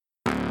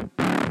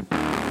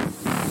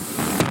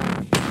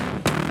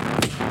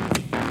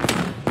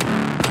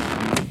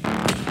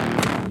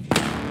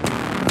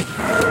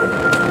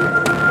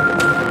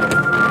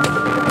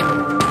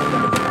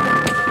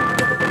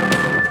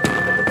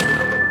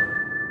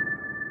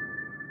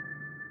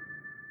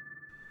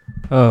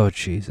Oh,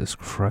 Jesus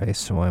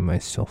Christ. Why am I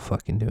still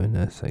fucking doing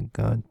this?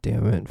 God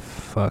damn it.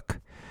 Fuck.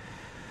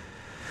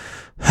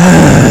 Son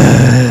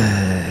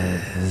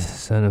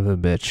of a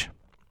bitch.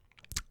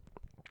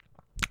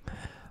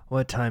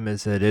 What time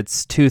is it?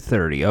 It's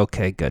 2:30.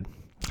 Okay, good.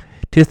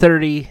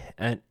 2:30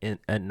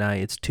 at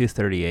night. It's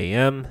 2:30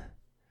 a.m.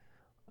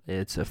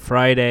 It's a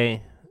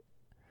Friday.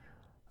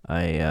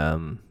 I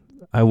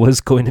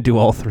was going to do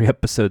all 3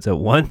 episodes at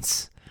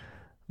once,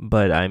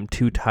 but I'm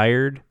too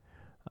tired.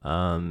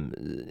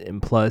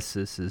 And plus,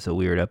 this is a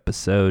weird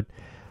episode.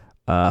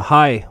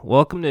 Hi,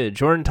 welcome to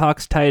Jordan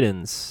Talks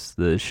Titans,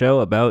 the show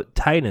about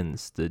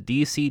Titans, the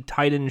DC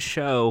Titans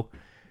show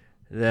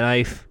that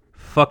I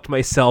fucked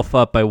myself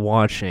up by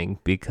watching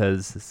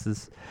because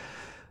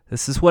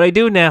this is what I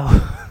do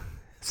now.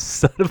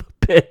 Son of a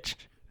bitch.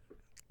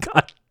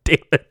 God damn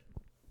it.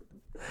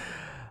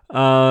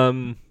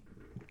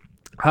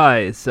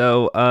 Hi.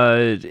 So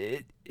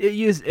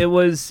it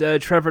was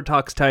Trevor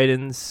Talks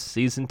Titans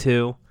season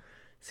 2.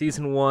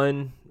 Season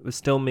 1 was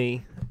still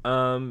me.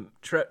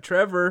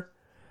 Trevor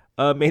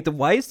made the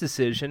wise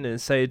decision and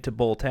decided to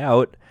bolt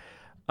out.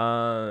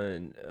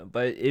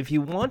 But if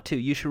you want to,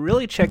 you should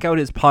really check out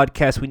his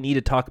podcast. We need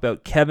to talk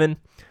about Kevin.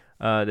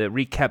 That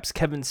recaps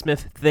Kevin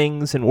Smith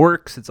things and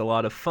works. It's a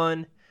lot of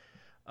fun.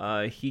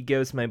 He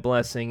gives my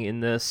blessing in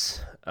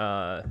this,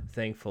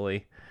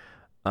 thankfully.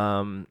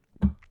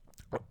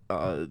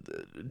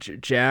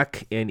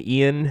 Jack and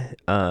Ian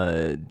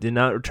did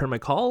not return my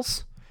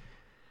calls.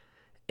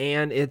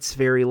 And it's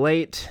very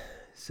late,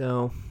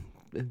 so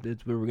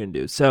that's what we're going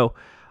to do. So,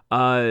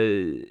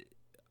 my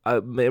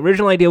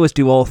original idea was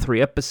do all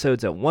 3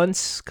 episodes at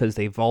once, because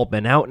they've all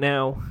been out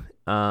now.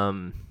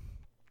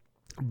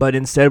 But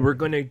instead, we're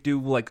going to do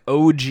like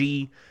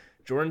OG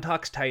Jordan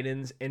Talks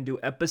Titans and do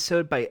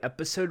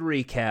episode-by-episode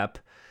recap,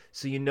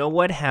 so you know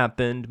what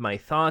happened, my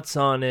thoughts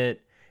on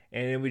it,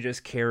 and then we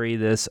just carry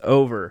this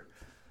over.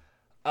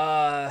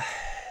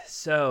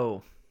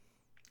 So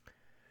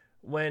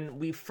when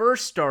we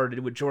first started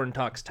with Jordan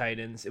Talks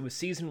Titans, it was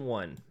season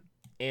 1,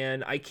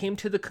 and I came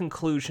to the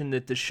conclusion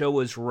that the show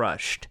was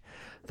rushed.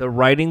 The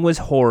writing was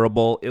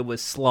horrible, it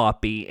was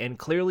sloppy, and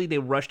clearly they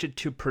rushed it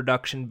to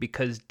production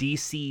because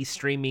DC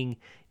streaming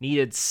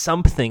needed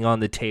something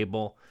on the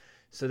table,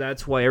 so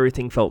that's why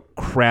everything felt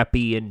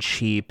crappy and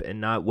cheap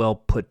and not well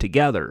put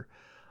together.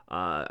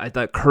 I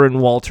thought Curran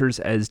Walters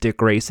as Dick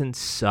Grayson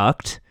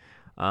sucked,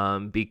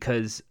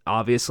 because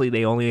obviously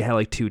they only had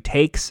like 2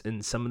 takes,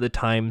 and some of the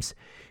times,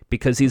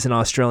 because he's an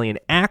Australian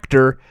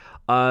actor,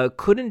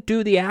 couldn't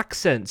do the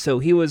accent. So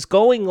he was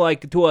going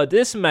like to a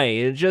this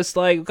may, and just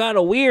like kind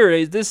of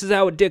weird. This is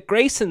how Dick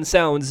Grayson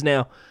sounds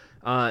now.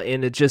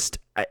 And it just,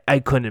 I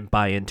couldn't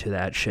buy into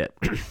that shit.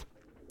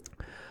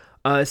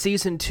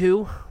 Season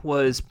 2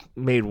 was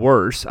made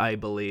worse, I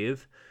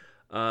believe.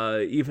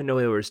 Even though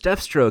there was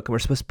Deathstroke, and we're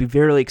supposed to be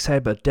very excited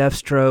about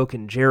Deathstroke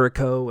and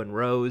Jericho and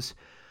Rose.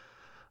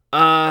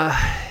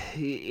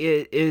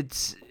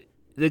 It's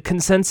the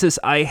consensus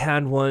I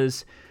had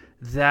was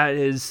that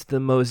is the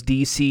most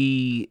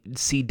DC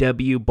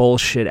CW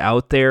bullshit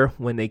out there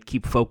when they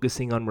keep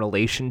focusing on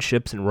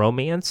relationships and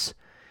romance.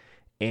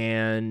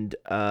 And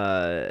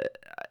I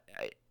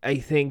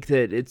think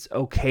that it's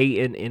okay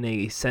in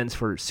a sense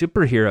for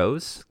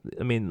superheroes.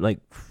 I mean,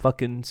 like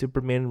fucking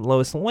Superman and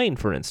Lois Lane,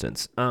 for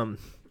instance.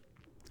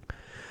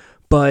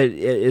 But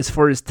as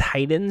far as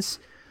Titans,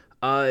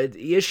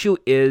 the issue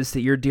is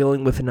that you're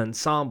dealing with an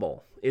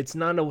ensemble. It's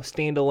not a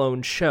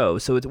standalone show,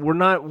 so we're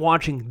not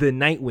watching the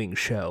Nightwing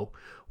show.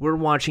 We're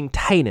watching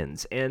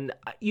Titans, and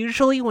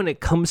usually when it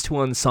comes to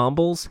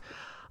ensembles,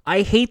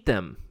 I hate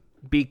them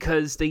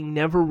because they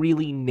never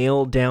really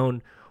nail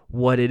down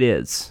what it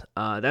is.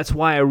 That's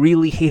why I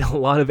really hate a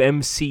lot of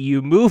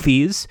MCU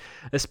movies,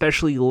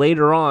 especially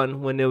later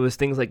on when there was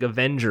things like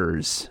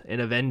Avengers, and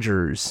then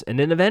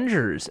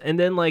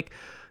like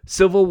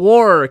Civil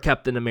War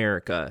Captain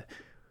America.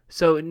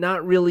 So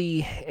not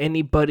really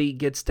anybody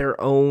gets their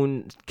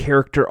own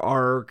character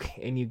arc,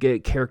 and you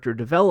get character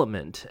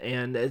development,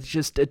 and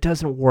it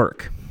doesn't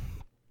work.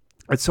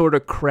 It's sort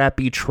of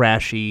crappy,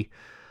 trashy,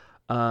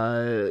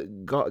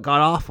 god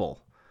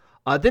awful.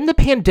 Then the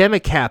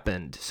pandemic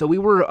happened, so we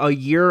were a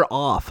year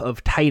off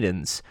of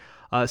Titans.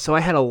 So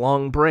I had a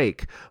long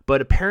break,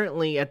 but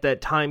apparently at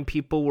that time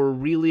people were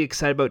really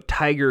excited about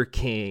Tiger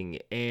King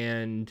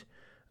and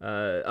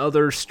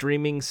other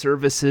streaming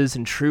services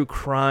and true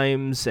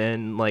crimes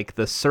and like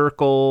The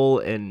Circle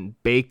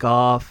and Bake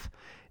Off.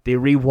 They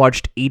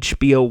rewatched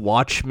HBO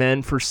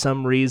Watchmen for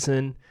some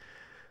reason.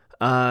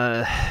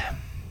 I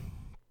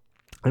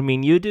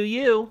mean, you do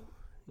you.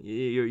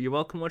 You're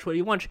welcome to watch what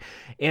you want.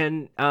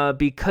 And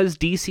because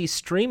DC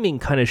streaming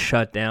kind of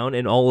shut down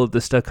and all of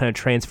the stuff kind of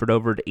transferred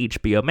over to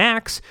HBO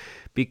Max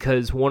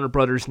because Warner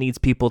Brothers needs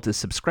people to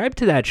subscribe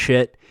to that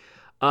shit,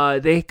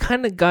 they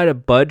kind of got a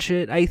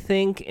budget, I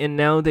think, and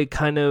now they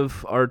kind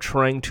of are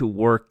trying to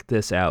work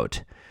this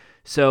out.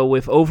 So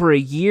with over a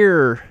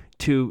year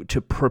to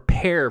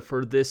prepare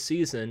for this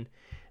season,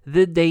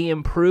 did they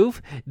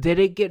improve? Did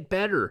it get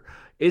better?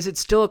 Is it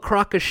still a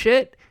crock of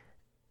shit?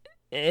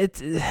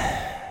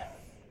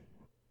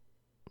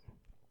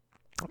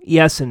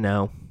 Yes and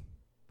no.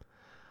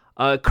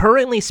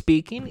 Currently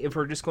speaking, if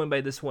we're just going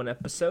by this one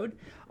episode,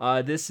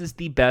 this is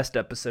the best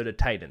episode of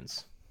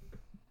Titans.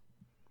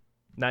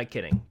 Not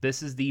kidding.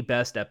 This is the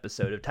best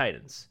episode of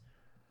Titans.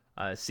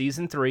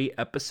 Season 3,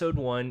 episode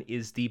 1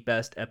 is the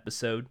best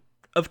episode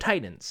of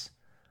Titans.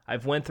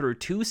 I've went through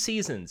 2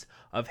 seasons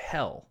of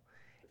hell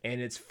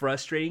and its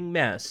frustrating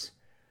mess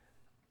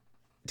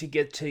to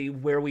get to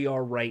where we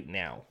are right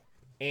now.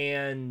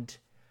 And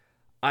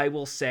I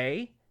will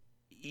say,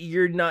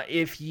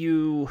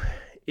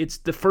 it's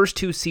the first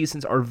 2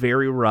 seasons are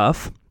very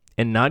rough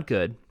and not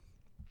good.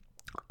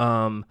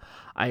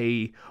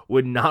 I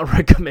would not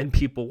recommend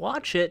people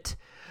watch it,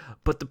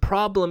 but the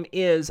problem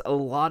is a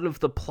lot of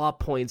the plot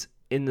points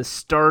in the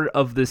start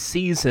of the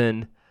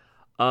season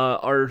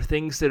are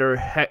things that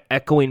are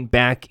echoing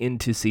back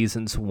into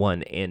seasons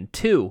 1 and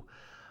 2.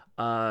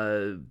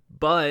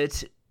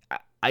 But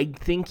I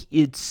think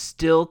it's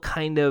still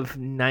kind of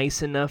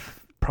nice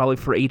enough, probably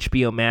for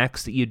HBO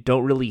Max, that you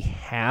don't really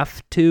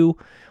have to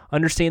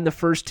understand the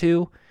first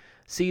 2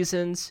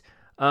 seasons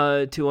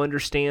to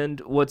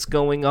understand what's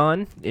going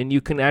on. And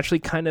you can actually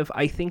kind of,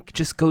 I think,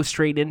 just go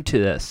straight into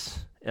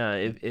this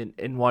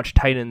and watch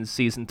Titans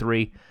Season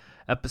 3,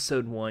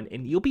 Episode 1,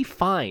 and you'll be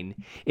fine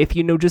if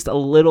you know just a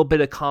little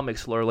bit of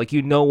comics lore. Like,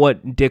 you know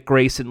what Dick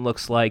Grayson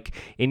looks like,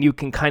 and you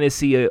can kind of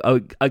see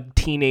a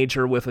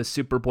teenager with a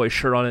Superboy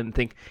shirt on and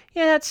think,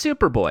 yeah, that's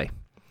Superboy.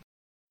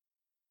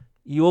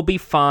 You'll be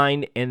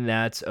fine, and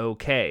that's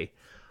okay.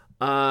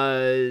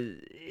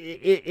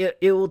 It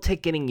will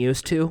take getting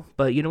used to,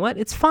 but you know what?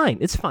 It's fine.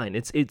 It's fine.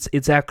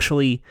 It's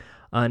actually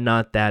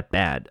not that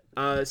bad.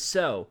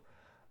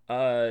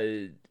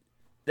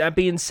 That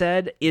being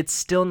said, it's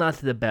still not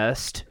the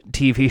best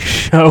TV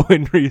show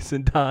in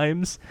recent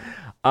times.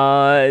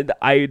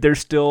 There's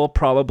still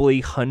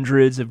probably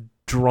hundreds of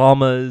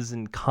dramas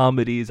and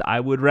comedies I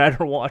would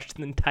rather watch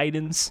than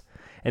Titans,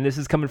 and this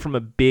is coming from a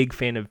big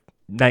fan of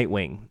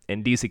Nightwing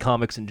and DC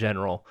Comics in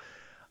general.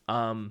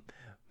 I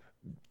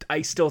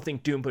still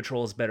think Doom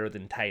Patrol is better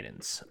than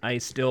Titans. I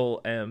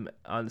still am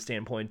on the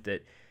standpoint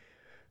that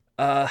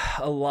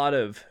a lot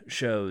of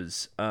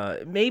shows,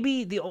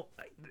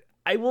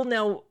 I will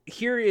now,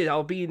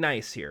 I'll be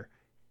nice here.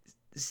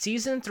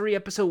 Season 3,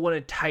 episode 1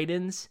 of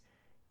Titans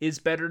is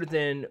better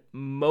than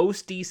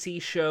most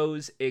DC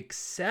shows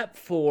except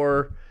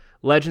for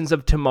Legends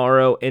of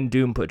Tomorrow and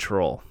Doom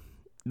Patrol.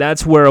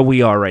 That's where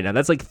we are right now.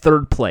 That's like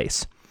 3rd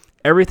place.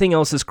 Everything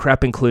else is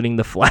crap, including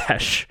The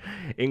Flash,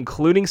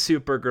 including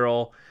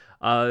Supergirl,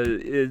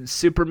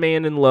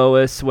 Superman and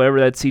Lois, whatever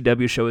that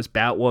CW show is,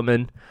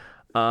 Batwoman.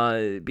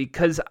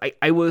 Because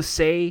I will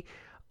say,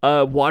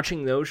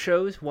 watching those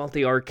shows, while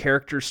they are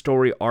character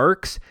story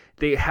arcs,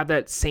 they have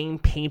that same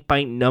paint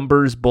by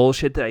numbers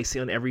bullshit that I see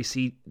on every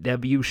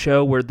CW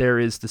show, where there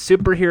is the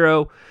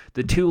superhero,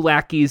 the 2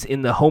 lackeys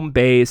in the home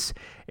base,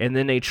 and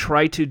then they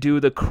try to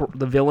do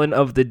the villain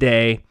of the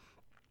day.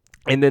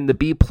 And then the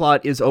B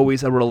plot is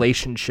always a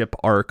relationship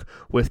arc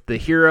with the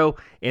hero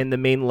and the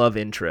main love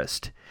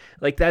interest.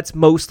 Like, that's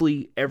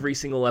mostly every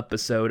single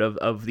episode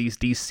of these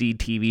DC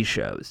TV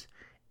shows.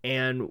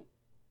 And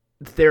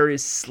there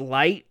is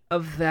slight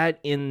of that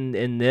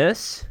in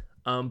this,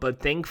 but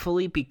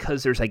thankfully,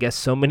 because there's, I guess,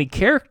 so many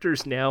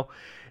characters now,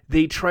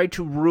 they tried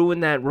to ruin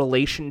that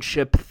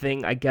relationship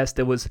thing. I guess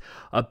that was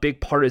a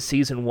big part of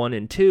season 1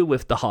 and 2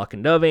 with the Hawk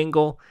and Dove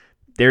angle.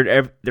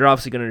 They're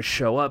obviously going to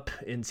show up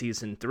in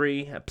season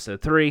 3, episode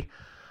 3.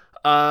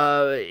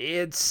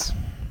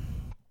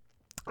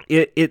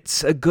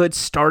 It's a good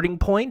starting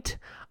point.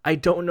 I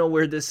don't know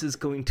where this is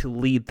going to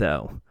lead,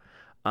 though,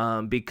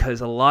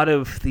 because a lot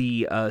of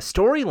the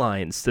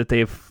storylines that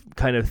they've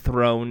kind of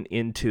thrown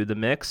into the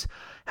mix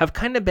have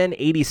kind of been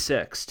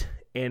 86th,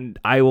 and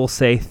I will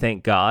say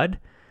thank God.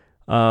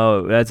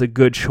 That's a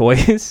good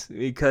choice,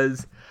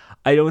 because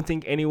I don't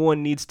think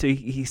anyone needs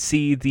to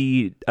see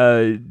the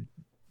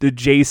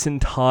Jason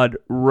Todd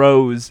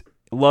Rose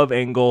love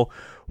angle,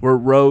 where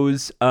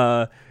Rose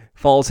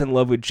falls in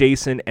love with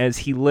Jason as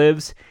he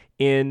lives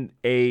in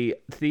a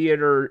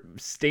theater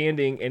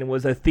standing and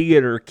was a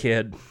theater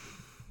kid.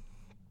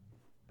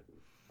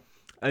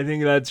 I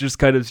think that's just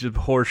kind of just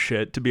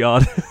horseshit, to be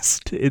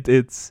honest.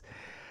 It's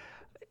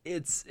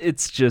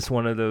just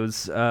one of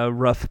those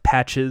rough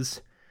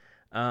patches.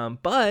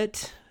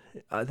 But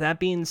that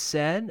being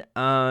said,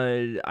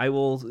 I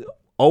will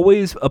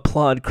always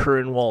applaud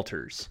Curran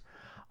Walters.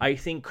 I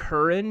think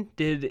Curran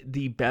did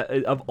the best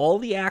of all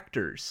the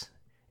actors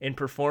and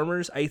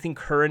performers. I think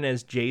Curran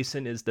as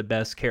Jason is the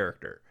best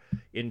character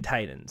in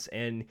Titans,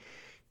 and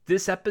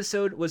this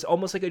episode was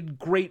almost like a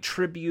great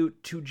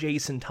tribute to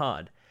Jason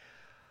Todd.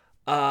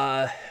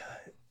 The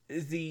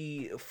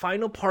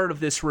final part of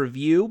this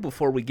review,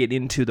 before we get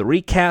into the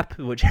recap,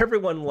 which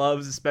everyone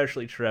loves,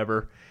 especially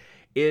Trevor,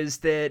 is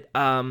that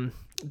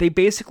they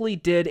basically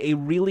did a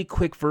really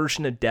quick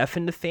version of Death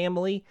in the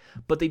Family,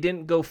 but they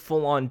didn't go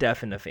full-on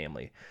Death in the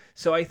Family.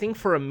 So I think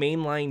for a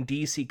mainline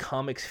DC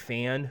Comics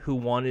fan who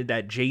wanted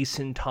that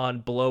Jason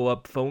Todd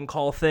blow-up phone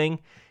call thing,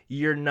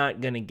 you're not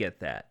going to get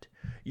that.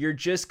 You're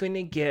just going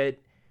to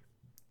get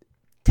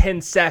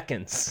 10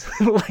 seconds.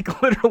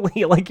 Like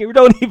literally, like you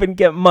don't even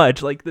get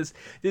much. Like this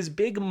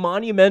big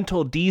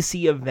monumental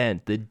DC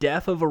event, the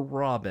death of a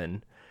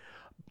Robin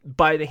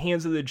by the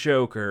hands of the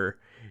Joker,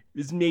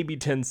 is maybe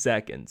 10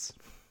 seconds.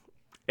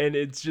 And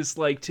it's just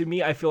like, to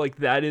me, I feel like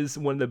that is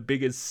one of the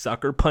biggest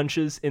sucker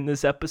punches in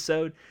this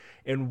episode,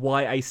 and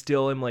why I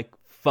still am like,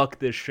 fuck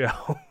this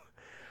show.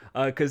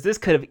 Because this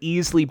could have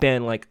easily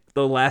been like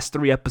the last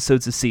 3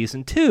 episodes of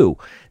season 2.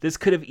 This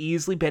could have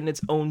easily been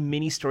its own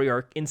mini story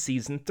arc in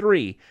season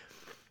 3.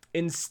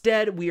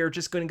 Instead, we are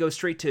just going to go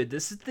straight to,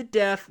 this is the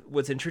death,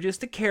 what's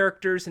introduced the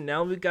characters, and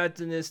now we've got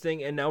this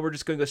thing, and now we're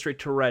just going to go straight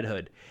to Red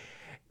Hood.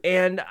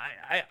 And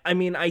I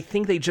mean, I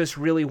think they just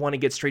really want to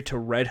get straight to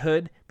Red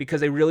Hood because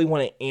they really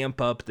want to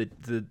amp up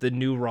the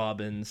new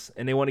Robins,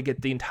 and they want to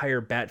get the entire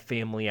Bat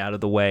family out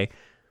of the way.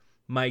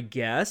 My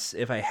guess,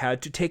 if I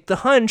had to take the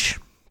hunch,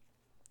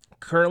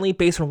 currently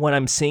based on what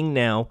I'm seeing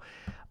now,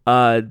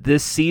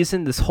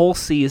 this whole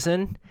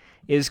season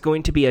is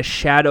going to be a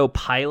shadow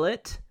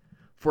pilot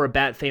for a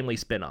Bat family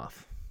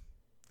spinoff.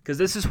 Because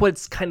this is what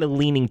it's kind of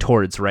leaning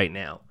towards right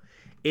now.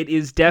 It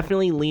is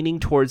definitely leaning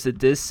towards that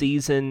this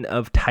season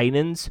of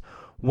Titans,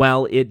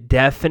 while it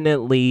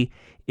definitely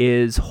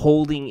is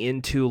holding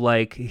into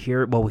like,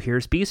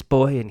 here's Beast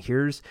Boy, and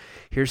here's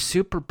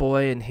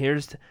Superboy,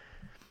 and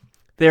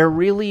they're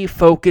really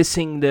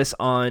focusing this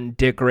on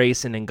Dick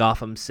Grayson and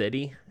Gotham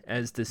City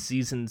as the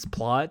season's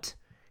plot.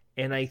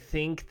 And I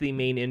think the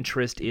main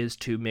interest is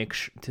to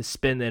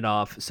spin it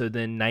off. So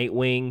then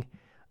Nightwing,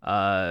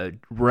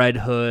 Red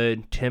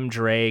Hood, Tim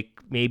Drake,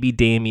 maybe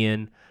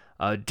Damian,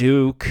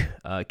 Duke,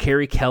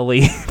 Carrie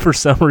Kelly for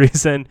some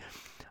reason,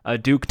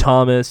 Duke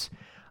Thomas,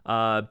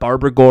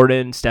 Barbara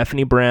Gordon,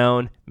 Stephanie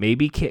Brown,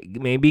 maybe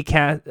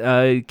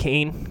Cassandra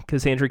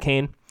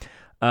Cain,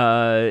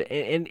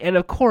 and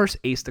of course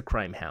Ace the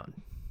Crime Hound.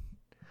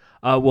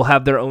 Will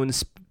have their own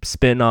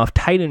spin-off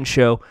Titan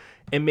show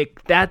and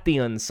make that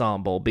the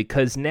ensemble,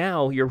 because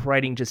now you're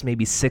writing just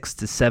maybe 6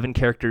 to 7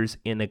 characters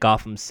in a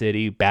Gotham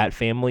City Bat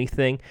family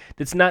thing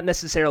that's not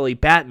necessarily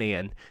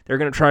Batman. They're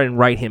going to try and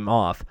write him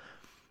off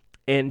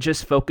and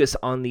just focus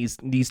on these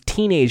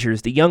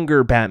teenagers, the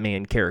younger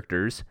Batman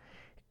characters,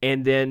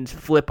 and then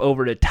flip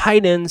over to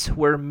Titans,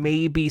 where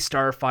maybe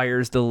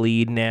Starfire's the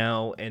lead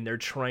now, and they're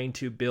trying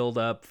to build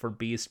up for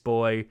Beast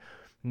Boy.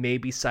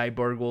 Maybe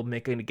Cyborg will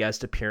make a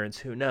guest appearance.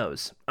 Who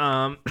knows?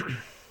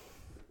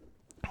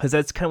 Because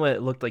that's kind of what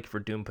it looked like for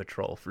Doom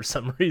Patrol for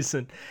some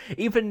reason.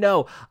 Even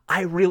though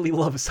I really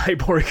love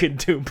Cyborg in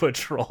Doom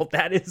Patrol.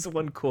 That is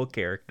one cool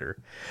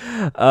character.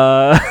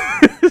 I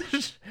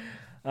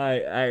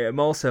am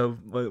also,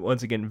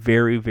 once again,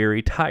 very,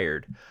 very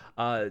tired.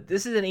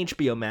 This is an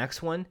HBO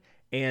Max one,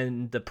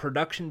 and the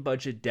production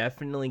budget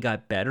definitely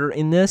got better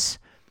in this.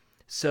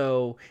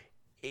 So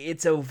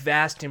it's a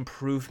vast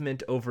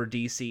improvement over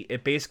DC.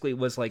 It basically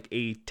was like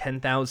a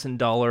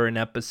 $10,000 an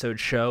episode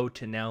show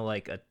to now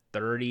like a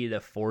 $30,000 to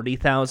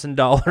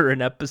 $40,000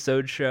 an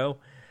episode show.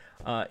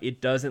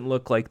 It doesn't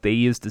look like they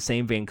used the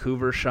same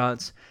Vancouver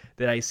shots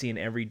that I see in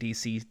every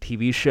DC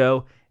TV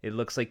show. It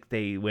looks like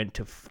they went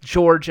to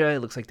Georgia. It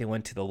looks like they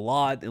went to the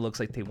lot. It looks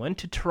like they went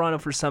to Toronto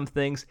for some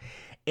things.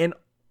 And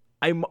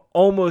I'm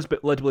almost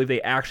led to believe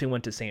they actually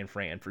went to San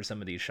Fran for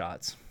some of these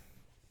shots.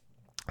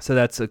 So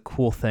that's a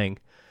cool thing.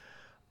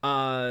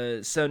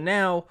 So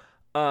now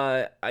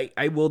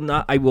I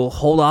will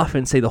hold off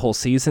and say the whole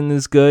season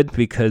is good,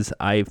 because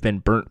I've been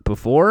burnt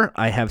before.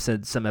 I have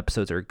said some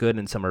episodes are good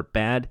and some are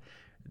bad,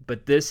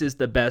 but this is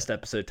the best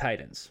episode,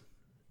 Titans.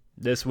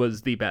 This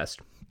was the best.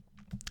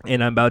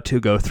 And I'm about to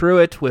go through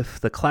it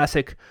with the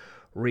classic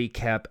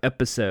recap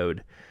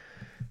episode.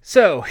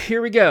 So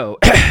here we go.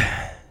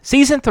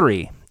 Season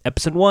 3,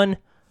 episode 1,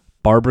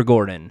 Barbara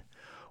Gordon.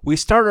 We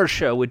start our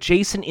show with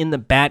Jason in the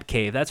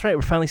Batcave. That's right,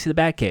 we're finally seeing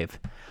the Batcave.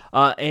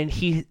 And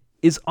he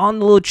is on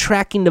the little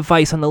tracking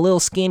device on the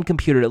little scan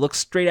computer that looks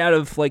straight out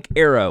of like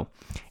Arrow,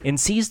 and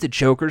sees the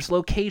Joker's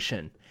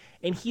location.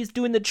 And he's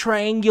doing the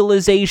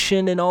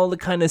triangulation and all the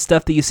kind of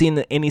stuff that you see in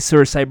any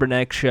sort of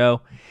cybernetic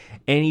show.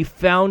 And he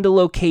found a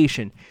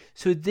location.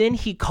 So then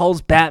he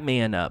calls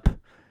Batman up.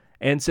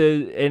 And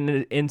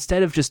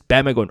instead of just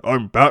Batman going,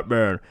 "I'm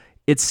Batman,"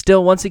 it's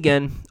still, once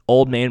again,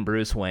 old man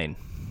Bruce Wayne.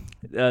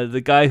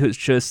 The guy who's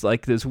just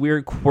like this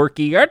weird,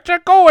 quirky, "It's a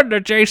going to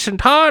Jason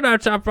Todd,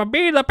 it's for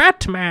me, the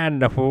Batman,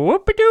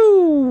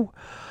 whoop-a-doo."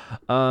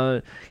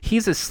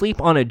 He's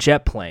asleep on a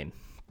jet plane.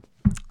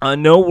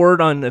 No word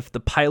on if the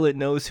pilot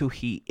knows who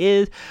he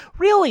is.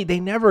 Really, they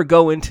never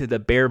go into the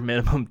bare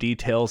minimum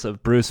details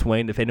of Bruce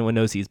Wayne, if anyone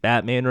knows he's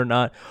Batman or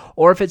not,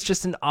 or if it's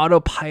just an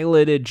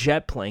autopiloted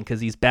jet plane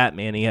because he's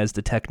Batman, he has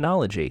the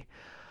technology.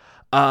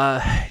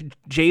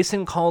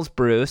 Jason calls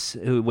Bruce,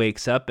 who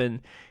wakes up,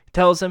 and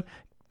tells him,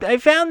 "I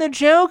found the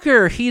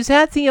Joker. He's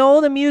at the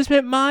old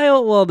amusement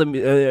mile." Well,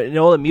 an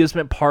old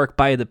amusement park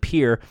by the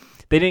pier.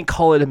 They didn't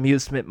call it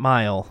Amusement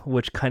Mile,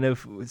 which kind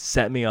of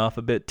set me off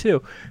a bit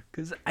too,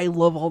 because I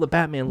love all the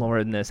Batman lore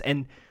in this.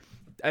 And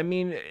I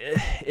mean,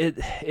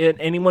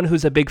 anyone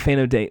who's a big fan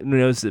of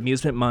knows the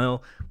Amusement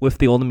Mile with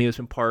the old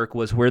amusement park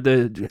was where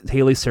the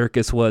Haley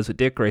Circus was with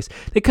Dick Grace.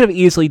 They could have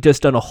easily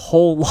just done a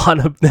whole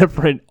lot of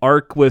different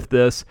arc with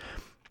this.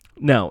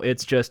 No,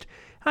 it's just,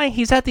 hi,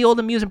 he's at the old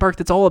amusement park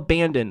that's all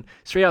abandoned.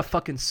 Straight out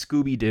fucking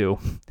Scooby-Doo.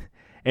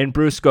 And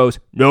Bruce goes,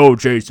 no,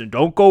 Jason,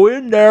 don't go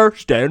in there.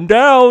 Stand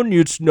down.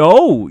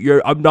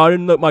 I'm not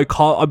in my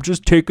car. I'm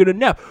just taking a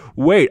nap.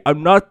 Wait,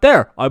 I'm not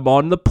there. I'm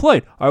on the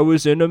plane. I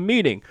was in a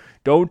meeting.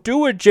 Don't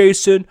do it,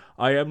 Jason.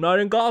 I am not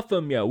in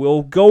Gotham yet.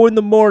 We'll go in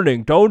the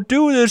morning. Don't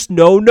do this.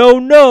 No, no,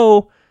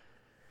 no.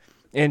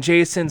 And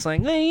Jason's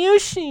like, hey,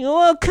 Yoshi,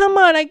 oh, come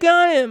on, I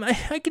got him.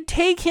 I could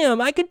take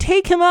him. I could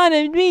take him on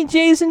and be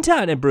Jason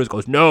Todd. And Bruce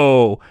goes,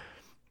 no.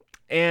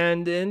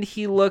 And then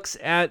he looks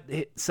at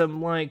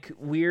some, like,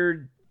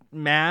 weird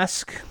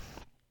mask.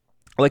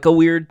 Like a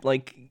weird,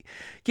 like,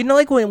 you know,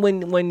 like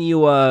when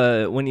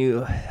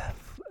you,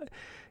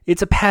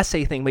 it's a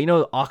passe thing, but you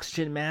know,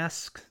 oxygen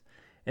masks?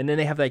 And then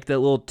they have, like, that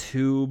little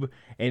tube.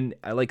 And,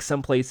 like,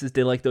 some places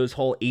did, like, those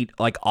whole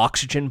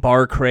oxygen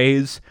bar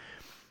craze.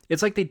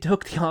 It's like they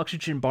took the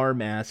oxygen bar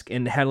mask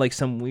and had, like,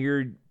 some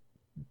weird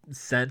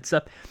sense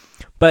up.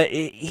 But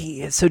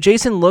so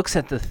Jason looks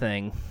at the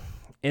thing,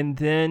 and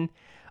then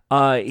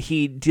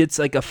he did,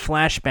 like, a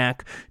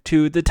flashback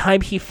to the time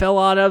he fell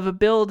out of a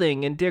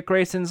building, and Dick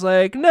Grayson's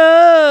like,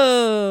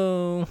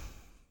 no!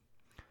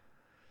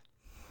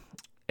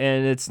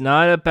 And it's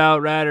not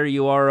about rather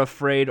you are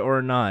afraid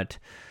or not.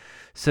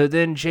 So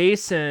then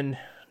Jason,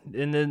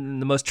 in the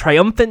most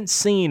triumphant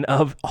scene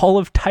of all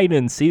of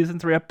Titans, Season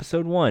 3,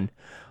 Episode 1,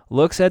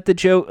 looks at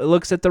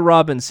the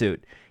Robin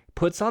suit,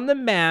 puts on the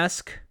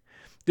mask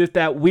with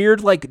that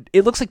weird, like,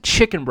 it looks like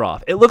chicken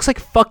broth. It looks like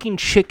fucking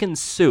chicken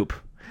soup.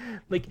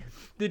 Like,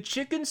 the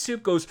chicken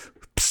soup goes...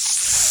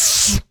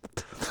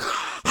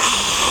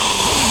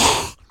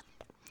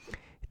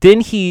 Then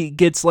he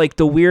gets, like,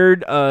 the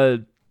weird...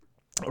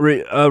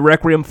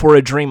 Requiem for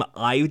a Dream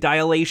eye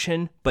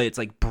dilation, but it's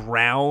like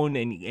brown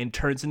and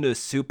turns into a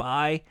soup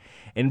eye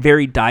and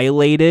very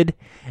dilated.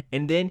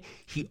 And then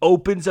he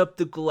opens up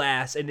the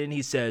glass and then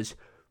he says,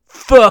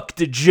 fuck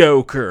the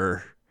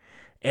Joker.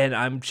 And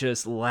I'm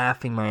just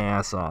laughing my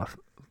ass off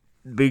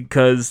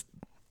because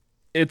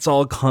it's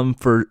all come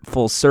for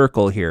full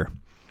circle here.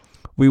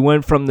 We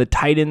went from the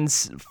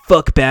Titans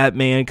fuck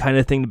Batman kind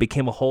of thing that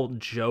became a whole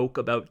joke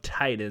about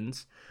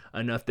Titans,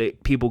 enough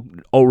that people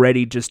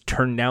already just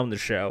turned down the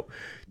show,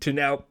 to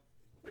now,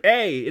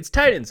 hey, it's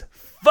Titans,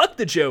 fuck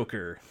the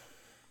Joker.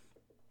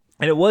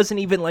 And it wasn't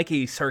even like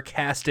a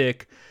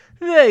sarcastic,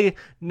 hey,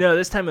 no,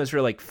 this time it was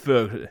real like,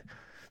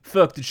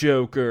 fuck the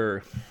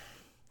Joker.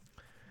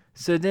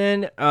 So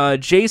then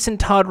Jason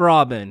Todd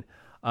Robin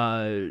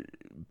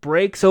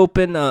breaks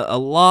open a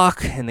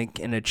lock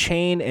and a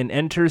chain and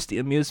enters the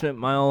amusement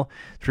mile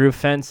through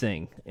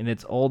fencing in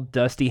its old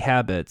dusty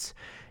habits.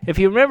 If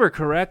you remember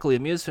correctly,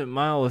 Amusement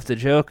Mile with the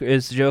Joker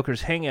is the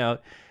Joker's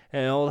hangout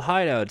and old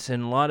hideouts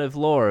in a lot of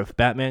lore of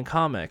Batman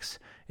comics,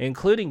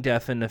 including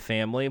Death in the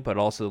Family, but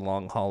also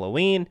Long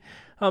Halloween,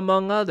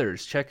 among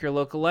others. Check your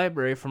local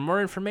library for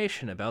more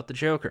information about the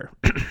Joker.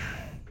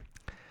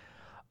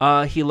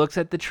 He looks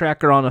at the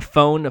tracker on a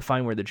phone to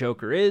find where the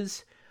Joker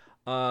is,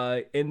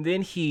 and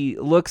then he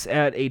looks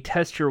at a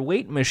test your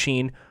weight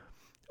machine,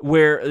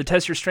 where the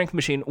test your strength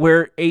machine,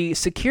 where a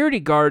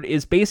security guard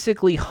is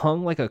basically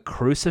hung like a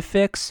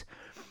crucifix,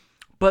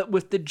 but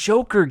with the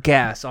Joker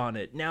gas on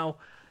it. Now,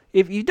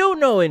 if you don't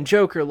know in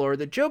Joker lore,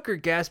 the Joker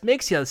gas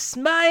makes you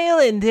smile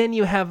and then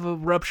you have a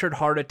ruptured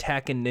heart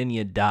attack and then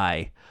you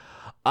die.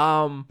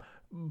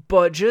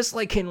 But just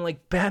like in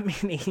like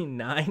Batman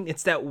 89,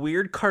 it's that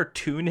weird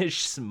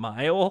cartoonish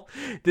smile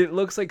that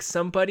looks like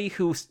somebody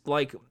who's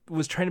like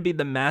was trying to be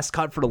the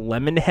mascot for the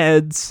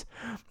Lemonheads.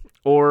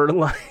 Or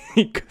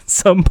like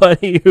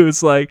somebody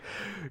who's like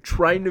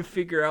trying to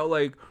figure out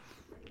like,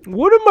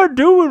 what am I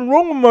doing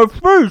wrong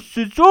with my face?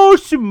 It's all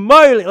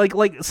smiling.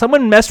 Like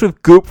someone messed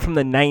with Goop from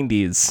the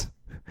 90s.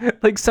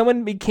 Like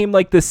someone became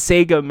like the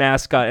Sega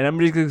mascot, and I'm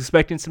just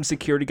expecting some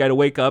security guy to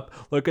wake up,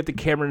 look at the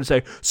camera and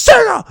say,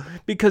 Sega!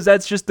 Because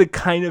that's just the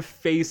kind of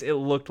face it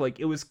looked like.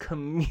 It was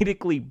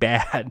comedically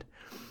bad.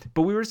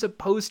 But we were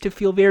supposed to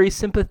feel very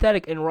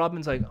sympathetic, and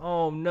Robin's like,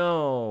 oh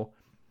no.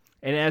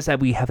 And as that,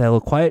 we have that little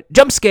quiet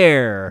jump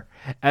scare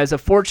as a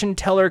fortune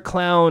teller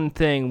clown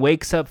thing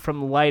wakes up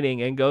from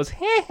lighting and goes,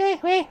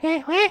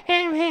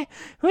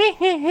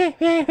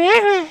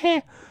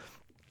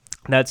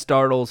 that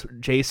startles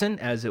Jason,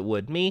 as it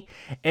would me.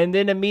 And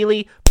then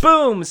immediately,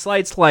 boom,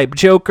 slide swipe.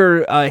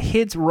 Joker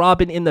hits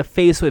Robin in the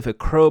face with a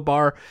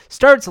crowbar,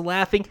 starts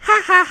laughing,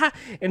 ha ha ha,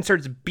 and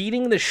starts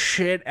beating the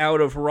shit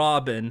out of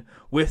Robin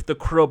with the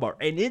crowbar.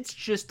 And it's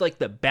just like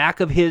the back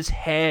of his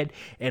head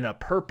and a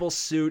purple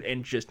suit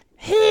and just,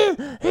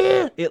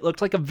 it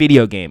looked like a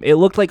video game. It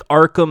looked like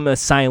Arkham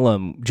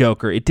Asylum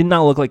Joker. It did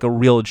not look like a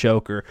real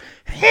Joker.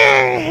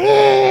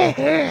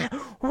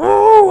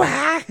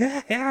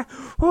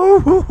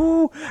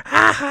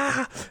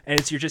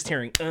 And you're just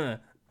hearing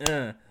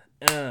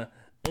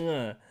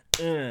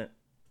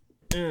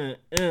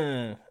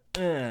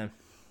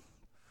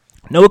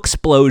No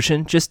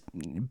explosion, just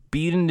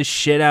beating the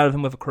shit out of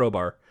him with a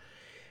crowbar.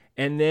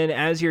 And then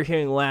as you're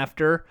hearing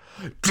laughter,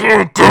 we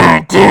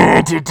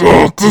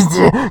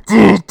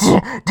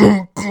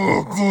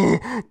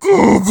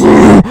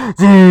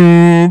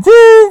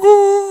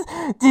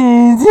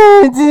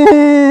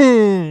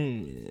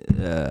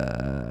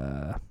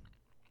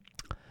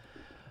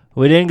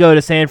didn't go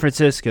to San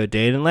Francisco,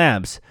 Dayton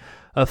Labs.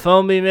 A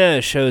foamy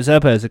mist shows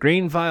up as a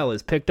green vial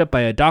is picked up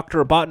by a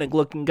Dr.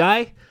 Robotnik-looking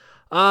guy.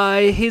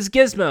 He's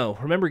Gizmo.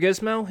 Remember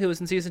Gizmo? He was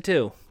in season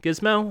 2.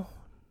 Gizmo?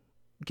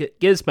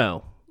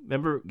 Gizmo.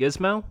 Remember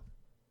Gizmo?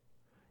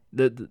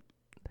 The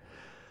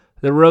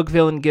rogue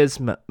villain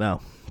Gizmo. Oh,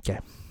 okay.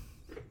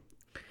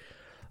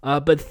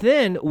 But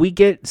then we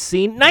get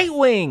seen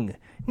Nightwing.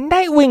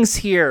 Nightwing's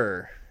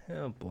here.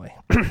 Oh boy.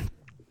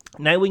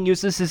 Nightwing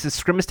uses his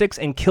Eskrima sticks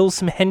and kills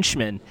some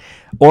henchmen,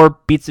 or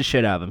beats the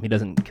shit out of them. He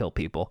doesn't kill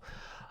people.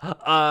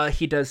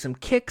 He does some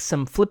kicks,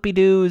 some flippy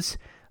doos,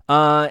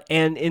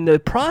 and in the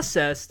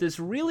process, this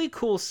really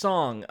cool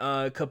song,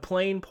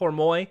 "Kaplane Pour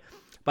Moi"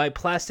 by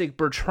Plastic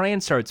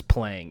Bertrand starts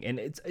playing, and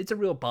it's a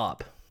real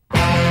bop.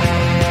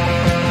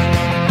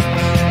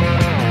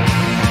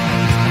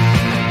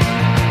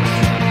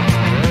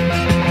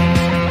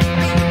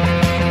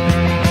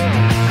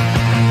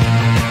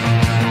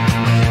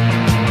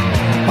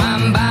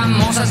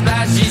 Ça se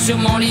passe, j'ai sur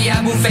mon lit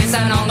à bouffer sa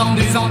langue en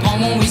buvant, prends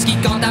mon whisky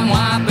quant à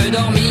moi, peu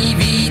dormi,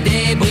 vide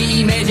et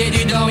bris, mais j'ai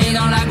dû dormir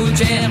dans la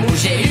gouttière où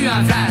j'ai eu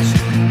un flash.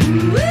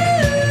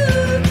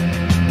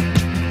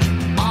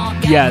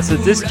 Yeah, so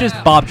this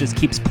bop just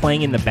keeps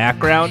playing in the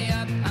background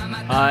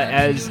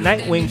as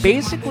Nightwing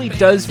basically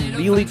does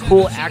really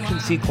cool action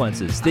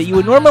sequences that you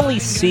would normally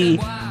see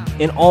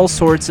in all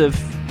sorts of,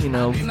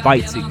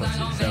 fight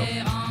sequences. So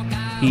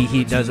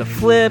he does a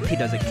flip, he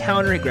does a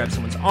counter, he grabs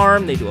someone's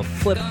arm, they do a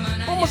flip,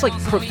 almost like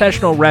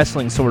professional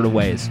wrestling sort of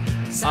ways.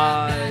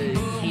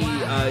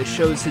 He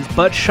shows his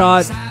butt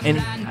shot, and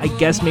I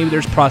guess maybe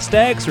there's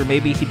prosthetics, or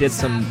maybe he did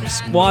some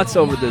squats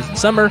over the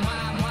summer,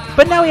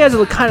 but now he has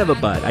a kind of a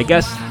butt. I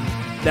guess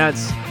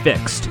that's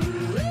fixed.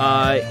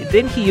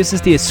 Then he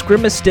uses the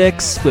Eskrima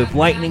sticks with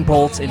lightning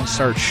bolts and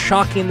starts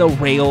shocking the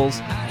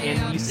rails,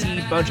 and you see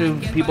a bunch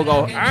of people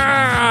go,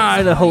 "Ah!"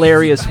 in a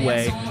hilarious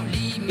way.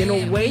 In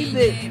a way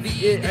that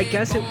I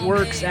guess it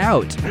works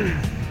out.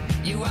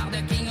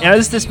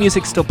 As this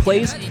music still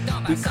plays,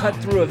 we cut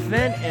through a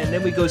vent, and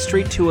then we go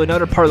straight to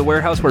another part of the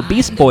warehouse where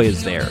Beast Boy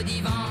is there.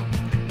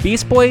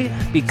 Beast Boy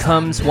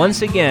becomes,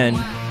 once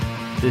again,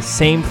 the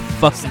same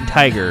fucking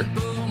tiger.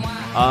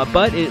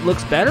 But it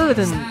looks better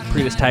than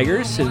previous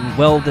tigers, a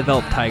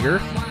well-developed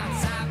tiger.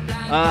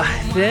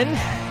 Then,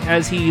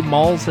 as he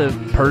mauls a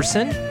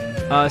person,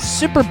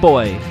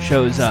 Superboy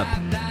shows up.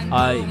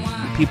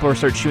 People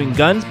start shooting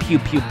guns, pew,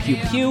 pew, pew,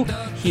 pew.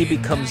 He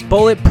becomes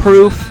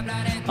bulletproof.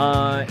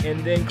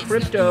 And then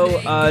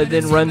Crypto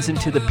then runs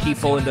into the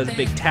people and does a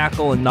big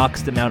tackle and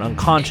knocks them out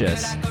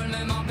unconscious.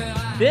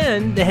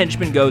 Then the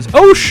henchman goes,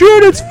 "Oh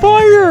shit, it's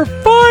fire!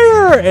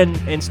 Fire!" And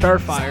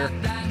Starfire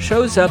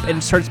shows up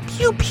and starts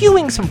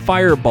pew-pewing some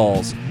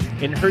fireballs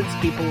and hurts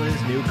people in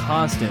his new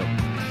costume.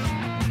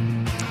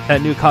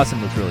 That new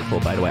costume was really cool,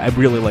 by the way. I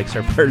really like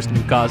Starfire's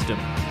new costume.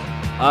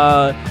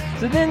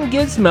 So then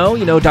Gizmo,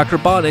 Dr.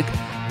 Robotnik,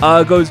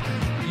 goes,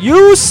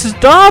 "You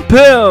stop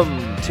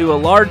him!" to a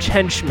large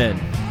henchman.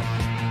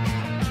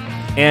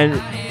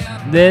 And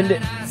then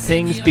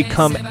things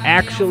become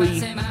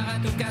actually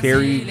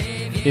very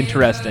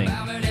interesting.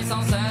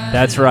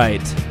 That's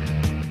right.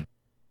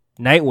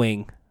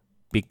 Nightwing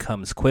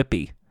becomes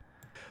quippy.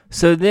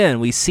 So then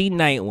we see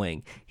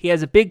Nightwing. He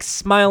has a big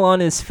smile on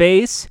his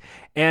face,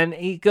 and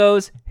he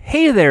goes,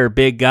 "Hey there,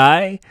 big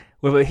guy,"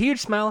 with a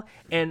huge smile.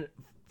 And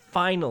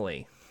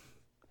finally,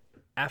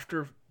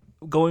 after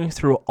going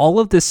through all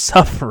of this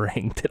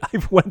suffering that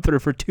I've went through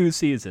for 2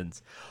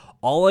 seasons,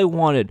 all I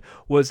wanted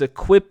was a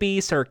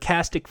quippy,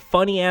 sarcastic,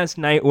 funny-ass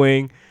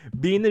Nightwing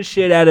beating the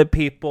shit out of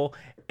people,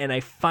 and I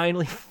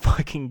finally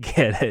fucking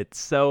get it.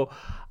 So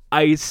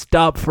I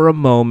stopped for a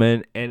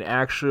moment and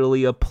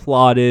actually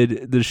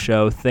applauded the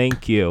show.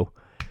 Thank you.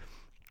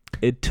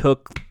 It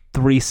took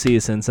 3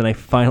 seasons, and I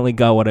finally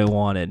got what I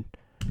wanted.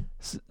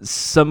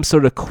 Some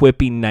sort of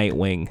quippy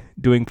Nightwing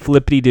doing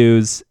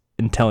flippity-doos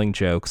and telling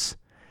jokes.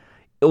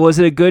 Was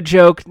it a good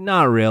joke?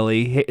 Not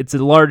really. It's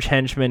a large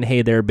henchman.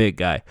 Hey there, big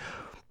guy.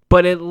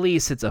 But at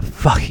least it's a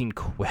fucking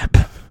quip.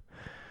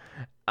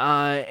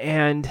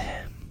 And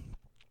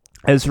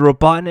as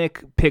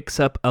Robotnik picks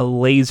up a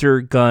laser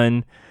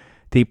gun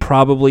they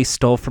probably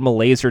stole from a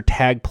laser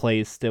tag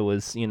place that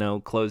was,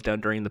 closed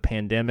down during the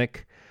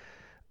pandemic.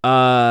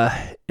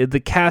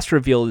 The cast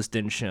reveal is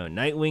then shown.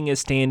 Nightwing is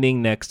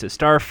standing next to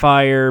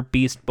Starfire,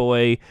 Beast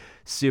Boy,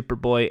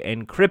 Superboy,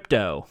 and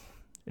Crypto.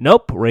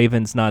 Nope,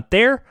 Raven's not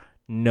there.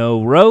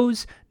 No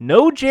Rose,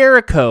 no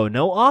Jericho,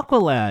 no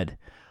Aqualad.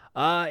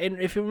 And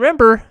if you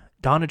remember,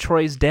 Donna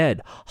Troy's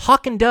dead.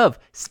 Hawk and Dove,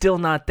 still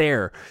not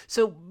there.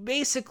 So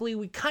basically,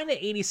 we kind of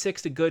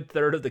 86'd a good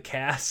third of the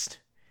cast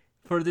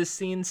for this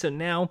scene. So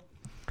now,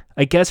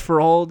 I guess for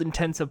all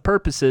intents and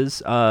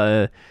purposes,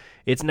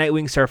 It's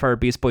Nightwing, Starfire,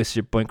 Beast Boy,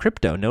 Superboy, and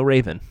Krypto. No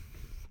Raven.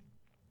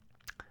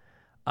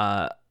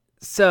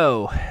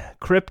 So,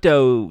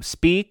 Krypto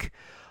speak.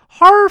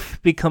 Harf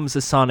becomes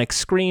a sonic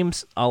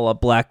screams a la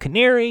Black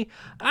Canary.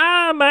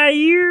 Ah, my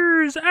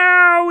ears!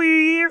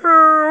 Owie!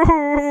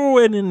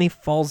 Oh! And then he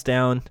falls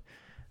down.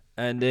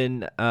 And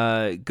then,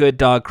 good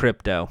dog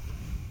Krypto.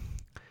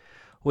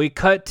 We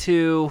cut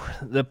to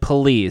the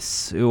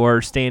police who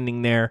are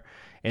standing there.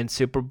 And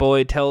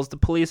Superboy tells the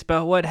police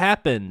about what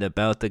happened,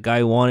 about the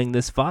guy wanting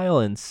this file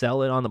and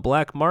sell it on the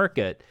black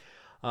market.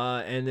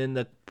 And then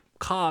the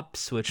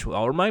cops, which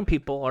I'll remind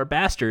people are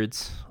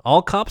bastards.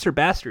 All cops are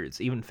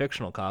bastards, even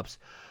fictional cops.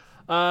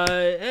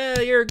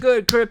 You're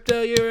good,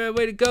 Krypto. You're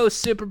way to go,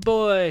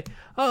 Superboy.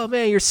 Oh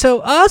man, you're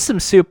so awesome,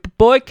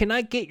 Superboy. Can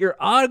I get your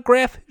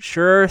autograph?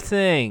 Sure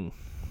thing.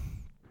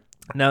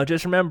 Now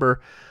just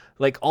remember,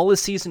 like all of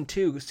season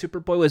 2,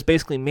 Superboy was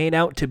basically made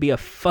out to be a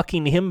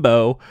fucking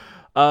himbo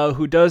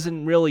who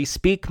doesn't really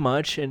speak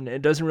much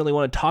and doesn't really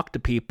want to talk to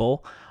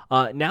people.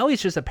 Now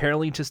he's just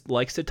apparently just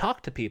likes to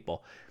talk to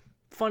people.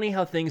 Funny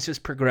how things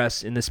just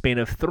progress in the span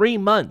of 3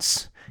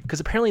 months, because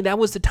apparently that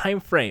was the time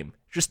frame.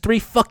 Just 3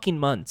 fucking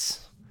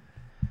months.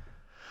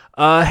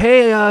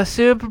 Hey,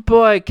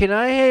 Superboy, can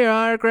I have your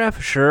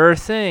autograph? Sure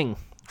thing.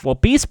 Well,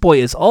 Beast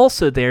Boy is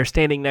also there,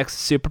 standing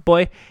next to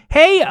Superboy.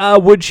 Hey,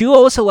 would you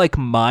also like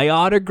my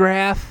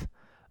autograph?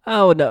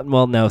 Oh, no,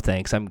 well, no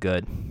thanks, I'm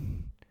good.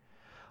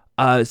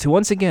 So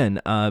once again,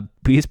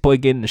 Beast Boy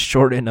getting the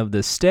short end of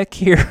the stick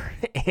here,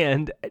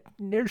 and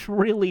there's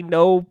really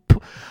no...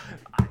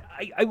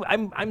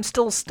 I'm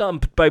still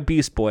stumped by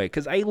Beast Boy,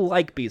 because I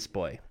like Beast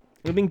Boy.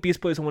 I think Beast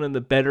Boy is one of the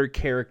better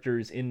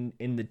characters in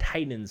the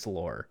Titans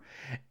lore.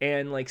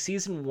 And like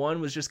season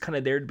 1 was just kind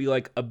of there to be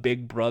like a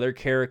big brother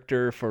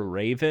character for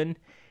Raven.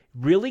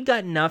 Really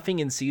got nothing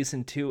in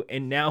season 2,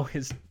 and now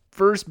his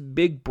first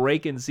big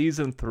break in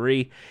season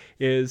 3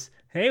 is,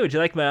 hey, would you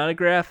like my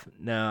autograph?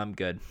 No, I'm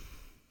good.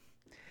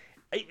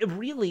 It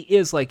really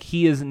is like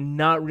he is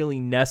not really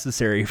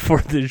necessary for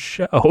this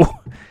show.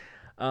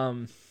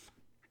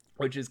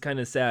 Which is kind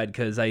of sad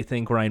because I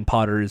think Ryan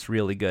Potter is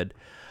really good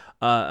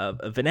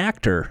of an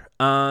actor.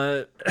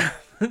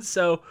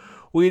 So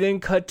we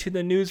then cut to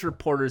the news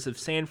reporters of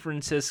San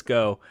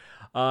Francisco,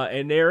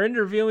 and they're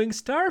interviewing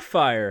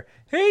Starfire.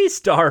 Hey,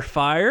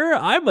 Starfire,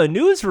 I'm a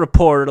news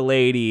reporter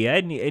lady,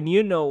 and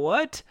you know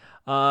what?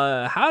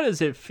 How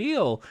does it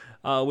feel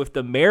with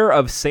the mayor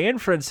of San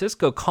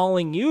Francisco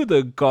calling you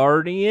the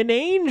guardian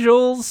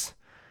angels?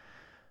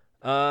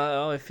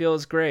 It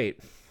feels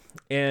great.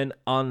 And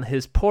on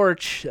his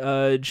porch,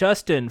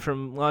 Justin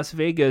from Las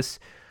Vegas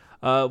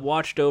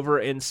watched over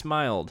and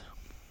smiled.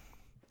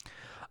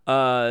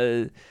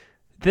 Then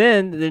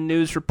the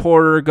news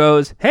reporter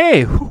goes,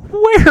 hey,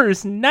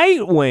 where's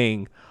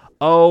Nightwing?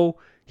 Oh,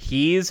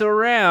 he's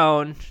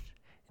around.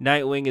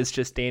 Nightwing is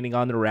just standing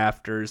on the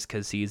rafters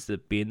because he's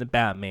being the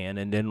Batman,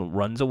 and then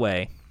runs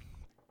away.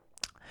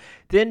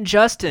 Then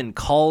Justin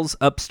calls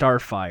up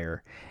Starfire,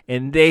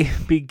 and they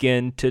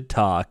begin to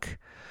talk.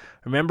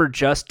 Remember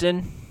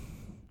Justin?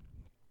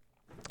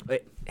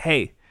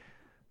 Hey,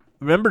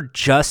 remember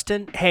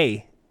Justin?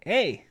 Hey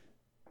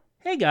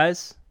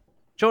guys,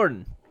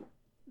 Jordan,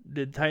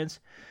 the Titans.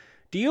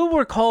 Do you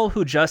recall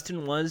who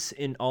Justin was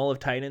in all of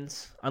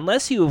Titans?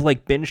 Unless you have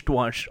like binged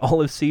watched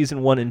all of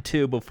season 1 and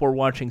 2 before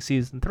watching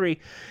season 3,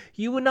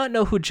 you would not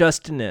know who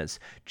Justin is.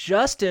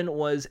 Justin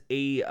was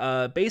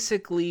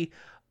basically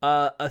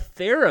a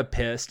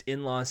therapist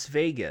in Las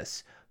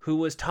Vegas who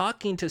was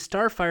talking to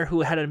Starfire,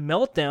 who had a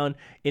meltdown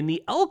in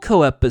the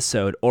Elko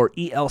episode, or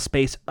EL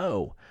space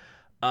O.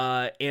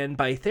 And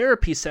by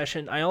therapy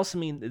session, I also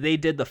mean they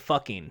did the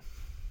fucking.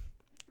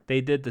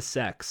 They did the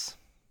sex.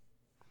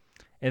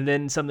 And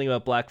then something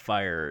about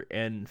Blackfire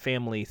and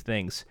family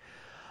things.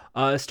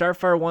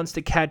 Starfire wants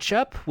to catch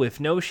up with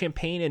no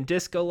champagne and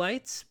disco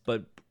lights,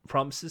 but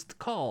promises to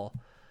call.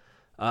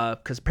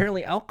 Because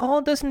apparently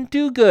alcohol doesn't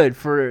do good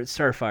for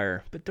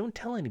Starfire. But don't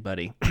tell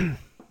anybody.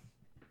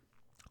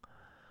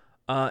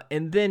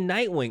 And then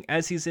Nightwing,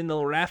 as he's in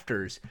the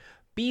rafters,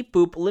 beep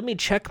boop. Let me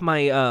check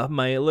my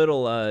my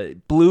little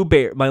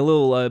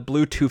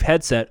Bluetooth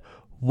headset.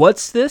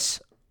 What's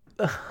this?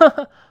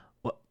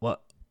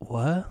 What?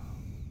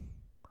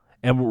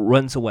 And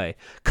runs away.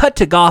 Cut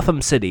to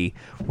Gotham City.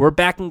 We're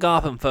back in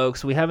Gotham,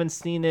 folks. We haven't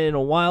seen it in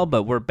a while,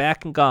 but we're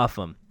back in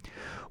Gotham.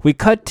 We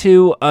cut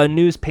to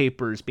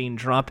newspapers being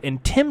dropped,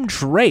 and Tim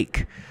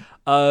Drake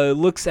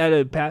looks at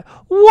a bat.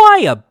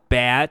 Why a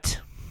bat?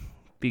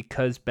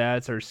 Because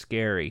bats are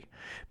scary.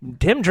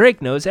 Tim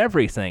Drake knows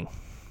everything.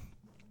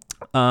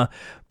 But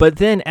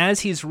then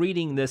as he's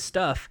reading this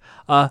stuff,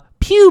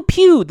 pew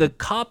pew, the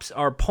cops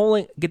are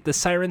get the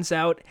sirens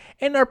out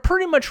and are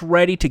pretty much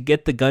ready to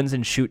get the guns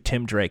and shoot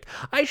Tim Drake.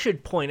 I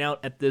should point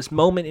out at this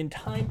moment in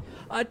time,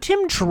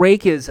 Tim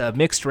Drake is a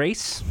mixed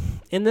race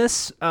in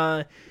this,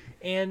 well,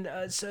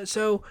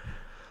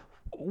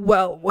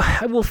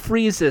 I will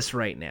freeze this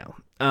right now.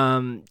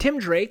 Tim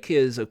Drake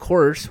is, of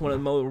course, one of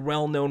the more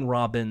well-known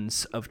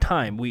Robins of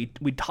time. We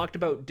talked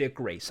about Dick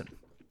Grayson.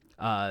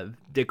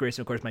 Dick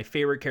Grayson, of course, my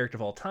favorite character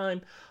of all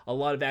time. A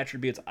lot of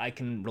attributes I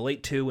can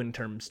relate to in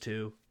terms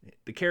to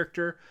the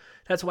character.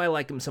 That's why I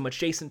like him so much.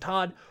 Jason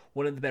Todd,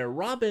 one of the better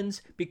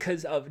Robins,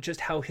 because of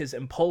just how his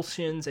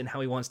impulsions and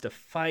how he wants to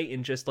fight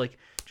and just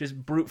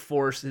brute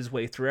force his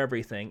way through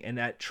everything. And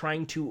that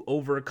trying to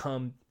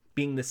overcome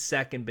being the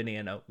second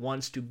banana,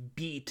 wants to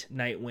beat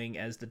Nightwing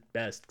as the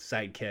best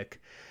sidekick,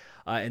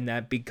 and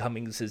that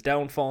becoming his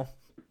downfall.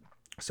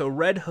 So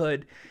Red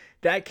Hood,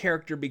 that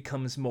character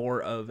becomes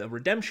more of a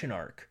redemption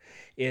arc.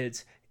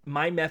 It's,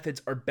 my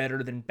methods are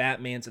better than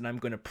Batman's, and I'm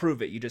going to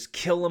prove it. You just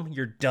kill him,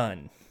 you're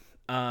done.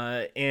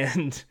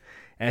 And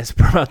as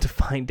we're about to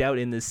find out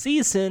in this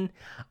season,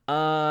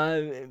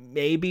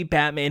 maybe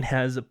Batman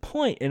has a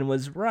point and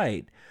was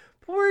right.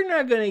 But we're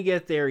not going to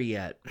get there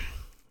yet.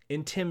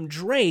 And Tim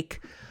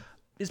Drake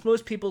is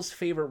most people's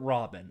favorite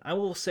Robin. I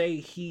will say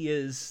he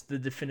is the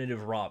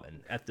definitive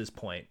Robin at this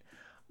point.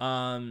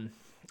 As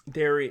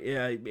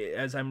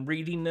I'm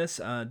reading this,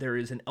 there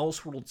is an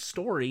Elseworld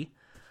story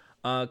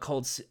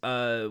called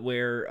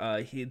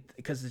where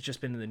because it's just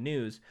been in the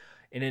news.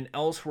 In an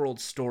Elseworld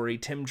story,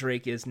 Tim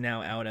Drake is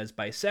now out as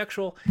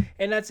bisexual,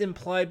 and that's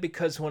implied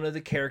because one of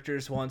the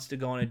characters wants to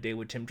go on a date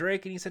with Tim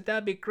Drake, and he said,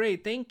 that'd be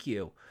great, thank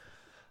you.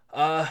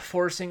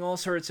 Forcing all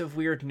sorts of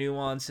weird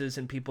nuances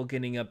and people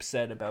getting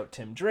upset about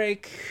Tim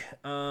Drake,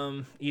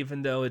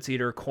 even though it's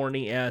either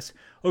corny as,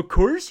 of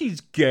course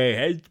he's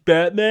gay, it's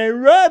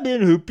Batman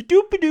Robin,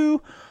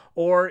 hoop-a-doop-a-doo,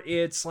 or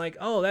it's like,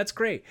 oh, that's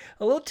great.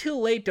 A little too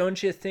late,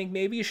 don't you think?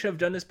 Maybe you should have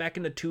done this back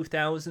in the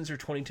 2000s or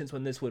 2010s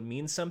when this would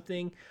mean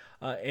something.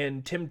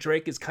 And Tim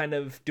Drake is kind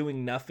of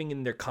doing nothing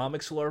in their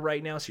comics lore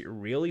right now, so you're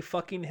really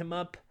fucking him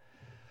up.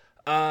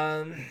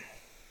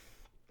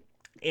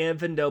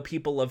 Even though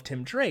people love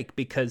Tim Drake,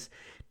 because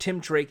Tim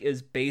Drake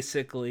is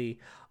basically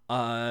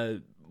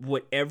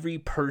what every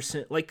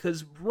person, like,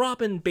 because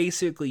Robin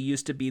basically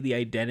used to be the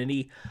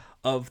identity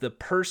of the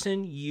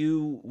person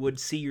you would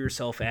see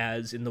yourself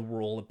as in the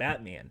role of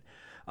Batman.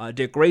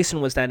 Dick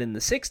Grayson was that in the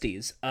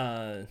 60s,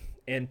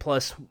 and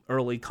plus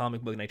early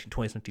comic book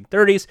 1920s,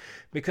 1930s,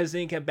 because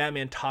then you can have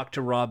Batman talk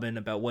to Robin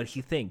about what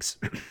he thinks.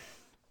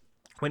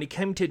 When it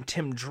came to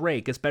Tim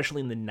Drake,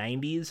 especially in the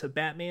 90s of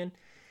Batman,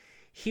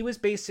 he was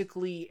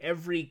basically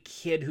every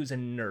kid who's a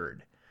nerd.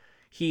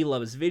 He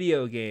loves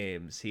video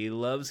games, he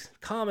loves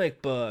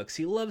comic books,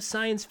 he loves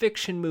science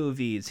fiction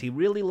movies, he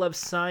really loves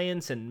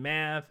science and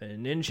math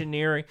and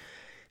engineering.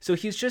 So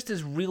he's just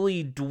this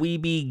really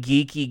dweeby,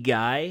 geeky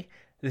guy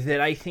that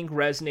I think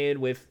resonated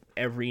with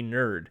every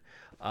nerd.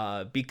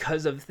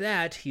 Because of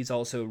that, he's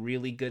also a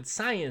really good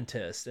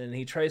scientist, and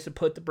he tries to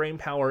put the brain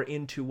power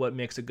into what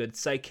makes a good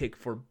sidekick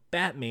for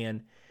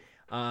Batman,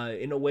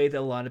 in a way that a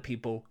lot of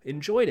people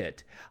enjoyed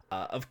it.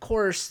 Of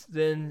course,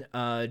 then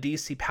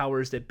DC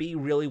powers that be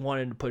really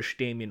wanted to push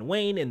Damian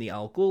Wayne and the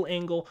Al Ghul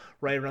angle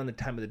right around the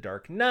time of the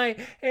Dark Knight,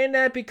 and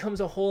that becomes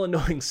a whole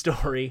annoying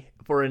story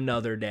for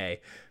another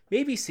day.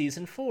 Maybe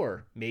season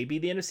 4, maybe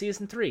the end of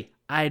season 3.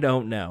 I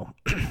don't know.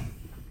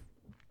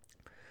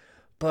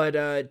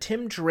 But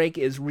Tim Drake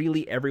is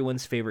really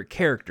everyone's favorite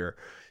character.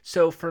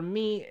 So for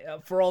me,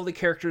 for all the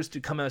characters to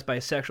come out as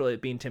bisexual,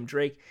 it being Tim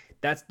Drake,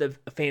 that's the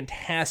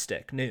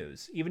fantastic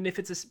news. Even if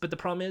but the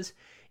problem is,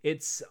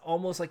 it's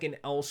almost like in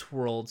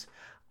Elseworlds.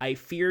 I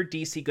fear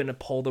DC going to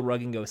pull the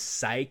rug and go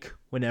psych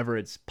whenever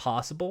it's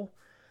possible.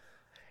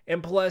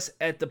 And plus,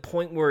 at the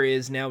point where it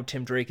is now,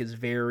 Tim Drake is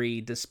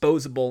very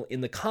disposable in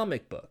the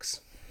comic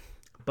books.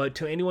 But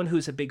to anyone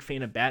who's a big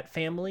fan of Bat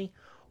Family,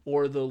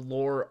 or the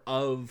lore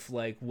of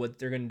like what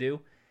they're going to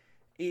do,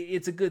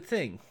 it's a good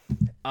thing.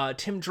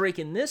 Tim Drake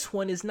in this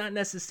one is not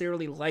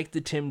necessarily like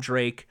the Tim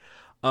Drake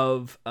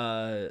of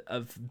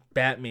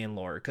Batman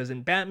lore, because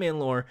in Batman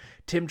lore,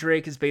 Tim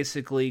Drake is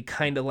basically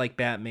kind of like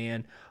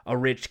Batman, a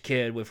rich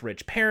kid with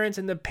rich parents,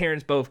 and the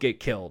parents both get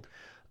killed.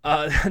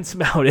 That's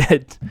about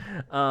it.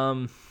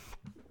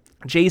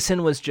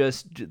 Jason was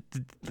just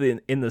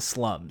in the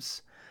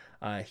slums.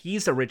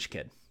 He's a rich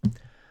kid.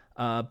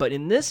 But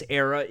in this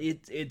era,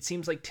 it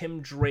seems like Tim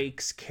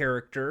Drake's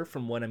character,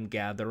 from what I'm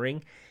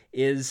gathering,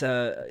 is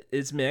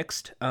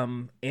mixed.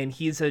 And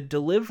he's a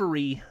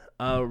delivery.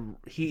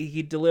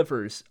 He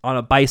delivers on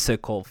a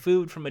bicycle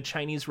food from a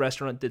Chinese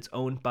restaurant that's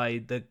owned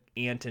by the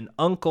aunt and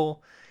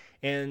uncle,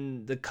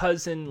 and the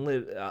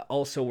cousin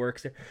also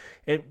works there.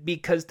 And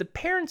because the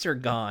parents are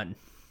gone,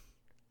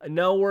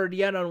 no word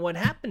yet on what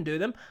happened to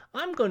them.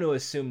 I'm going to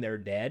assume they're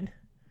dead.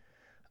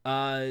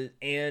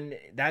 And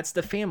that's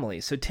the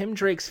family. So Tim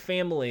Drake's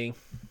family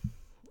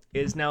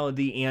is now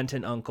the aunt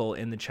and uncle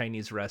in the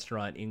Chinese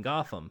restaurant in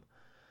Gotham.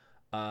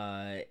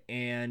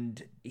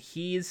 And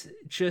he's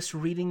just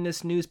reading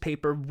this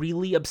newspaper,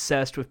 really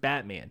obsessed with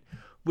Batman,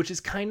 which is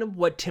kind of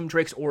what Tim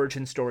Drake's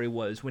origin story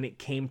was when it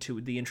came to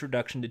the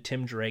introduction to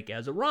Tim Drake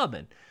as a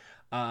Robin.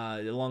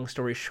 Long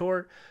story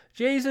short,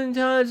 Jason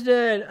Todd's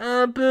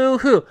dead.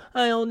 Boo-hoo.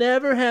 I'll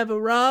never have a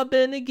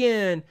Robin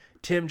again.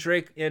 Tim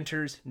Drake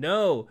enters.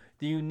 No,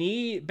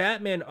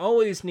 Batman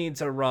always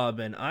needs a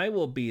Robin. I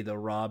will be the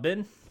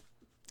Robin.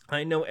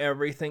 I know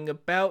everything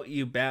about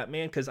you,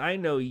 Batman, because I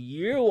know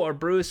you are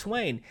Bruce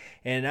Wayne.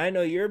 And I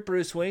know you're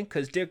Bruce Wayne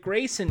because Dick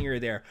Grayson, you're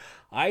there.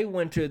 I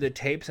went through the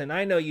tapes, and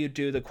I know you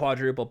do the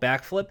quadruple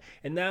backflip,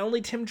 and not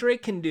only Tim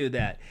Drake can do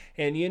that.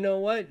 And you know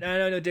what?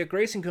 I know Dick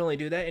Grayson can only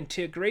do that, and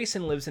Dick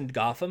Grayson lives in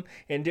Gotham,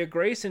 and Dick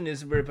Grayson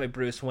is written by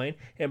Bruce Wayne,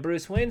 and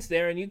Bruce Wayne's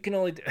there, and you can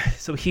only...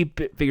 So he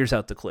figures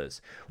out the clues.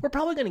 We're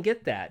probably going to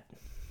get that.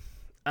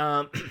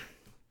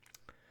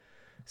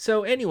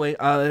 So anyway,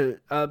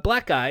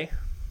 black guy...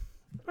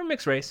 or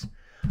mixed race,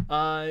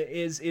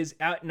 is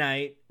out at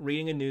night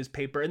reading a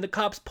newspaper, and the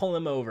cops pull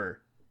him over.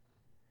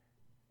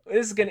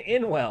 This is going to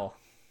end well.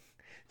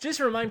 Just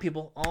to remind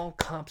people, all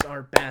cops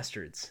are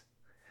bastards.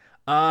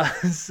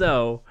 As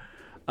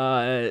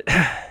the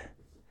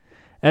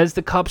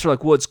cops are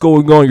like, what's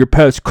going on? You're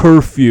past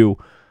curfew.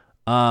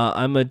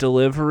 I'm a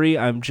delivery.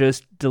 I'm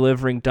just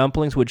delivering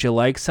dumplings. Would you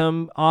like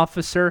some,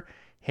 officer?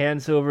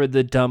 Hands over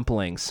the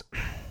dumplings.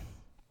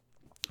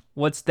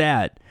 What's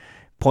that?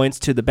 Points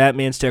to the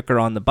Batman sticker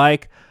on the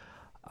bike.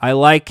 I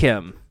like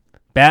him.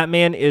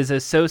 Batman is a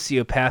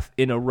sociopath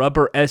in a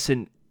rubber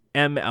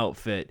S&M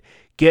outfit.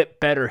 Get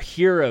better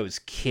heroes,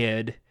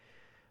 kid.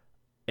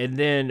 And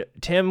then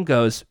Tim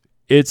goes,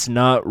 it's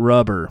not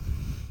rubber.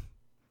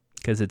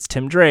 Because it's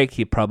Tim Drake.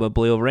 He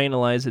probably will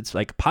analyze. It's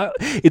like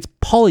it's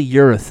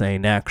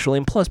polyurethane, actually.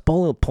 And plus,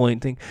 bullet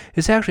point thing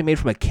is actually made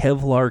from a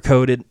Kevlar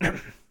coated.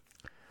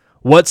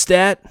 What's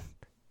that?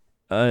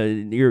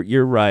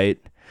 You're right.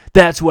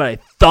 That's what I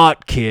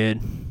thought,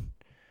 kid.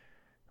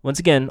 Once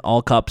again,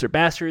 all cops are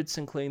bastards,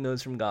 including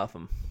those from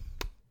Gotham.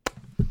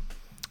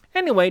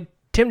 Anyway,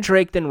 Tim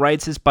Drake then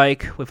rides his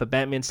bike with a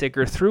Batman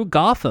sticker through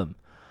Gotham.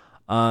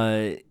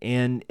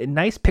 And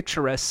nice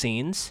picturesque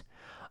scenes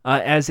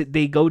as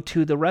they go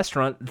to the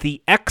restaurant,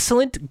 the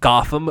excellent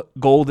Gotham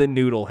Golden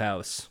Noodle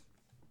House.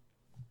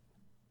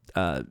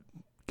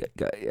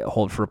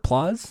 Hold for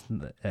applause.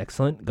 The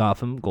excellent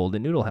Gotham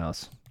Golden Noodle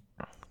House.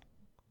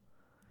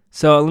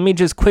 So let me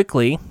just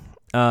quickly,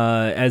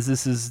 as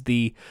this is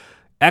the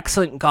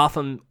excellent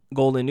Gotham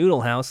Golden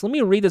Noodle House, let me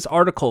read this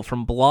article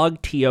from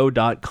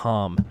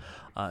blogto.com,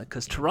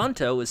 because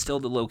Toronto is still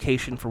the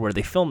location for where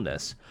they filmed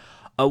this.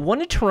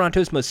 One of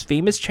Toronto's most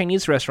famous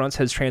Chinese restaurants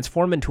has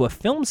transformed into a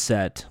film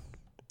set.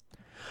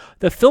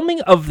 The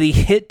filming of the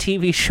hit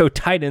TV show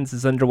Titans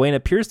is underway, and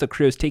appears the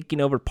crew is taking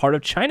over part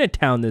of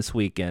Chinatown this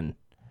weekend.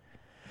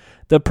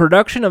 The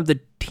production of the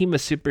Team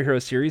of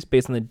Superhero series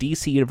based on the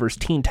DC Universe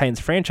Teen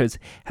Titans franchise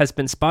has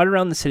been spotted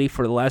around the city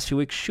for the last few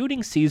weeks,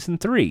 shooting Season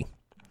 3.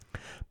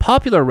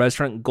 Popular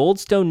restaurant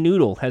Goldstone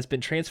Noodle has been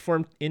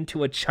transformed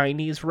into a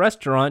Chinese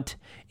restaurant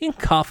in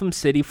Gotham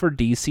City for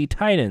DC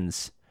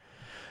Titans.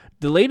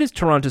 The latest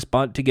Toronto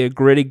spot to get a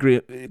gritty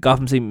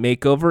Gotham City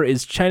makeover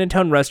is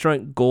Chinatown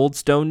restaurant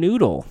Goldstone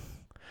Noodle.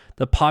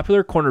 The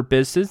popular corner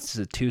business is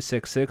at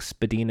 266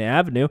 Spadina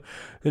Avenue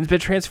and has been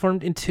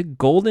transformed into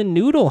Golden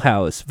Noodle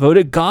House,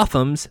 voted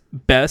Gotham's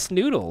best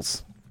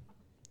noodles.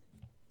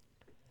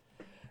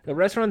 The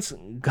restaurant's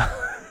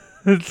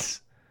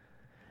it's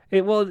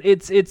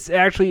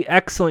actually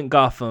excellent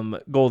Gotham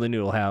Golden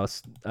Noodle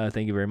House.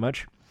 Thank you very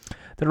much.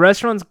 The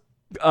restaurant's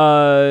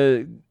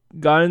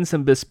gotten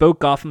some bespoke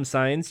Gotham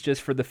signs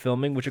just for the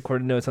filming, which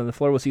according to notes on the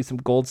floor, we'll see some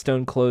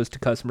Goldstone closed to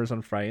customers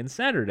on Friday and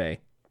Saturday.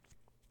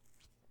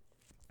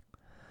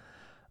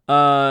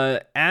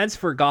 Ads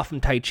for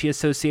Gotham Tai Chi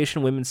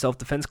Association women's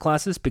self-defense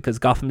classes because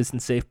Gotham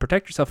isn't safe.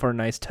 Protect yourself are a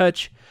nice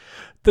touch.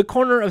 The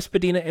corner of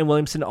Spadina and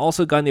Williamson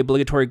also got the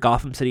obligatory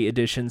Gotham City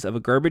editions of a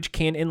garbage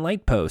can and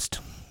light post.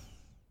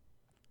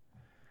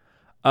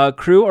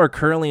 Crew are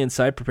currently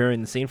inside preparing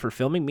the scene for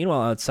filming.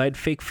 Meanwhile, outside,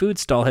 fake food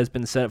stall has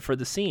been set up for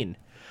the scene.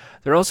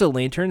 There are also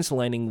lanterns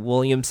lining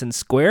Williamson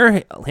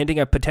Square, hinting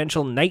at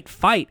potential night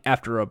fight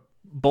after a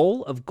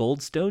bowl of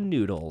Goldstone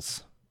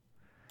noodles.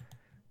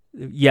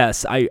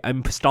 Yes,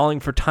 I'm stalling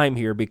for time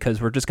here because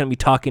we're just going to be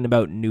talking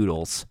about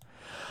noodles.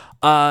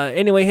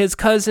 Anyway, his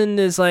cousin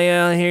is like,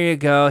 here you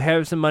go.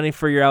 Have some money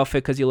for your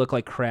outfit because you look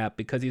like crap.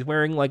 Because he's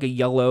wearing like a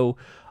yellow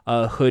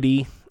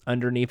hoodie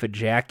underneath a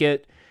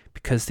jacket.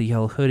 Because the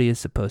yellow hoodie is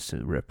supposed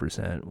to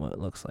represent what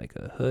looks like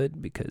a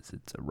hood because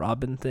it's a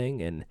Robin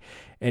thing. And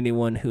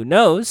anyone who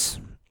knows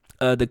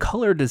the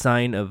color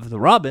design of the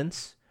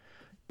Robins,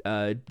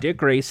 Dick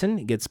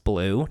Grayson gets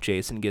blue,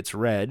 Jason gets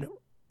red,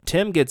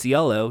 Tim gets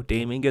yellow,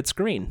 Damien gets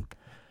green.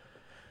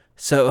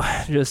 So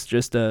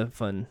just a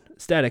fun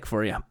static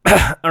for you.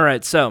 All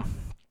right, so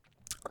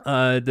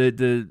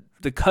the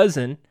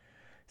cousin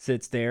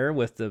sits there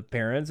with the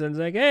parents and is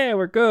like, hey,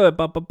 we're good,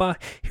 blah, blah, blah.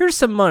 Here's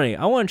some money.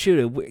 I want you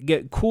to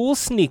get cool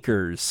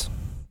sneakers.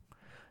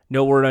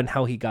 No word on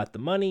how he got the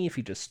money, if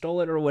he just stole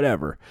it or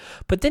whatever.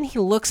 But then he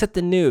looks at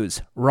the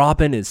news.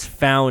 Robin is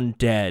found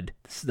dead.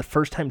 This is the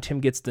first time Tim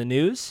gets the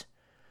news.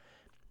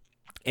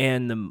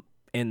 And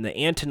the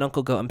aunt and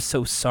uncle go, I'm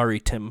so sorry,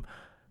 Tim.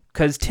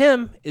 Because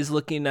Tim is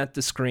looking at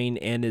the screen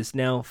and is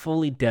now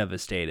fully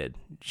devastated.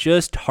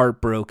 Just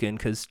heartbroken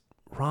because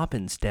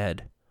Robin's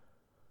dead.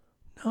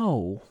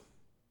 No,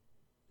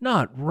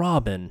 not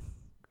Robin.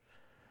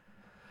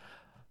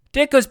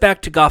 Dick goes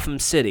back to Gotham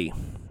City.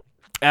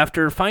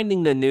 After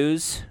finding the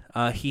news,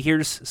 he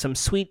hears some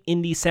sweet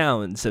indie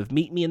sounds of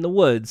Meet Me in the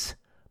Woods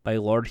by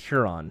Lord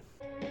Huron.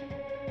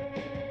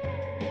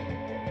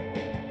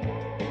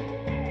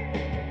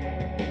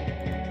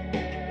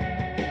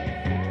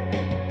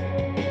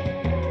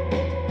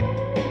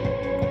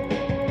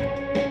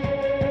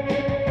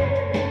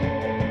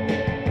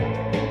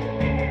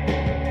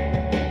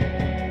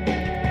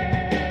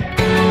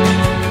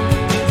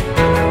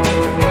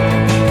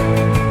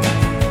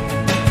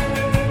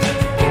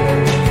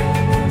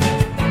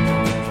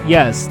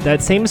 Yes,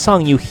 that same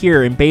song you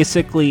hear in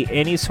basically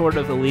any sort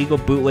of illegal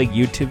bootleg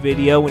YouTube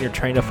video when you're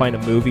trying to find a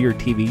movie or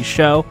TV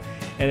show,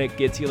 and it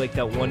gets you like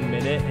that 1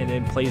 minute and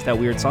then plays that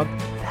weird song.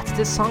 That's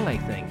this song, I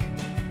think.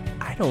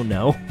 I don't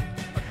know.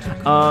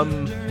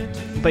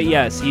 But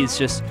yes, he's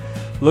just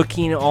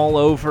looking all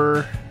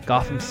over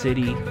Gotham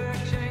City,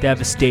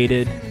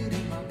 devastated,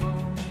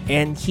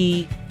 and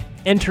he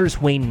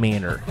enters Wayne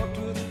Manor.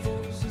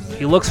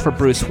 He looks for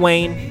Bruce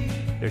Wayne.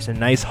 There's a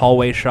nice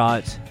hallway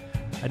shot.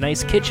 A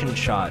nice kitchen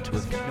shot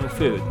with no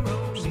food,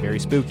 which is very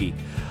spooky.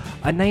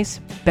 A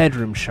nice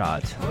bedroom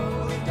shot.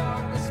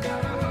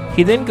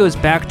 He then goes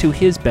back to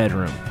his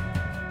bedroom,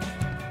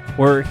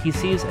 where he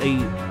sees a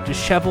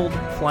disheveled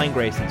Flying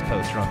Graysons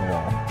poster on the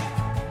wall.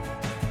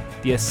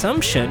 The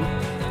assumption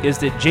is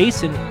that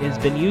Jason has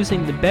been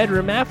using the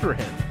bedroom after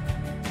him,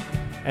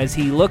 as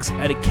he looks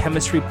at a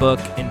chemistry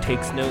book and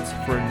takes notes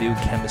for a new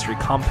chemistry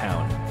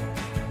compound.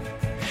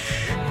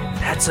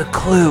 That's a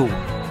clue.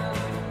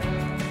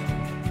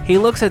 He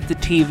looks at the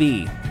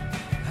TV,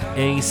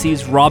 and he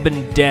sees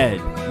Robin dead,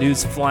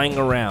 news flying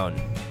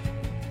around.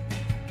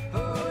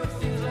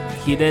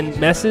 He then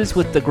messes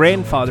with the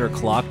grandfather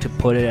clock to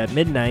put it at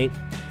midnight,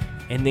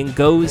 and then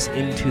goes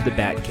into the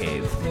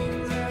Batcave.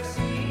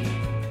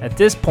 At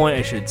this point,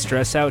 I should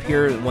stress out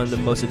here one of the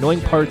most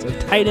annoying parts of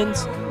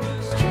Titans.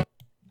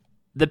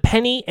 The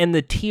Penny and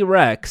the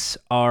T-Rex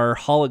are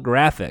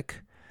holographic.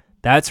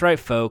 That's right,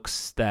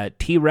 folks. That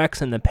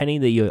T-Rex and the Penny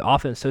that you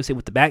often associate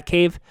with the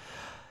Batcave,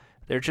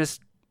 they're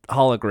just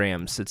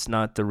holograms. It's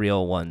not the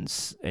real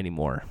ones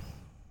anymore.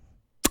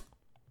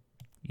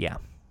 Yeah.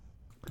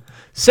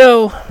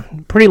 So,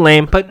 pretty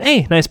lame, but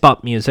hey, nice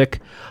pop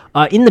music.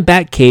 In the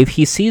Batcave,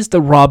 he sees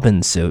the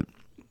Robin suit.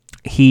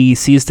 He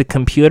sees the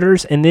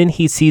computers, and then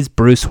he sees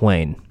Bruce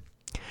Wayne.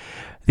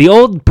 The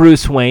old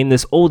Bruce Wayne,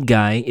 this old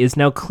guy, is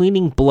now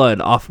cleaning blood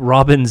off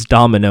Robin's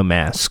domino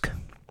mask.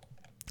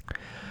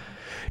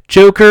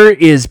 Joker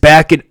is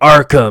back at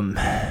Arkham.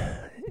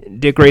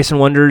 Dick Grayson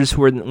wonders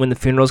when the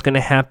funeral's going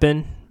to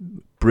happen.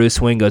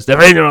 Bruce Wayne goes, "The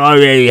funeral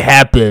already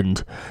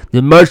happened.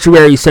 The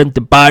mortuary sent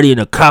the body in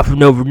a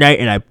coffin overnight,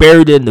 and I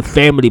buried it in the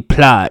family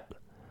plot."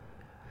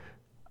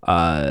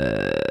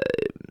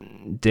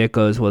 Dick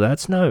goes, "Well,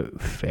 that's not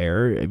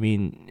fair. I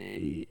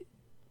mean,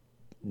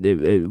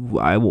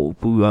 why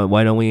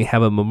don't we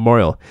have a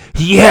memorial?"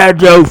 "He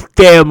had no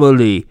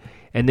family."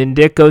 And then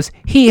Dick goes,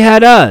 "He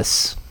had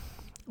us."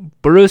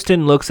 Bruce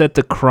then looks at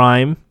the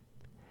crime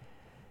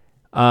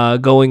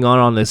going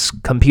on this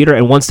computer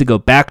and wants to go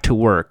back to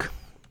work.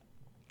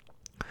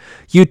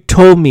 "You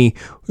told me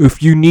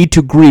if you need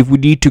to grieve, we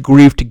need to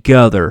grieve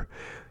together."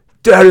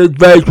 "That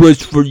advice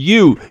was for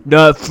you,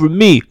 not for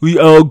me. We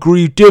all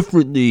grieve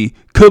differently.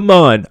 Come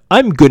on,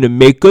 I'm gonna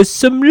make us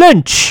some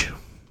lunch."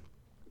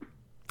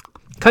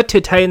 Cut to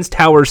Titans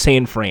Tower,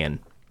 San Fran.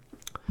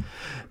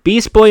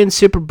 Beast Boy and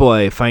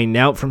Superboy find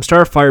out from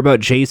Starfire about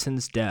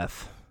Jason's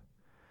death.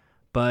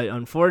 But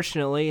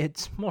unfortunately,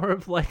 it's more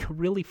of like a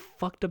really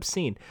fucked up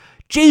scene.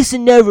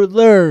 Jason never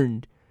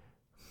learned.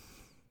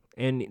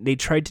 And they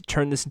tried to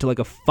turn this into like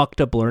a fucked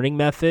up learning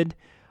method,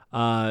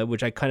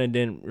 which I kind of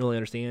didn't really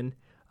understand.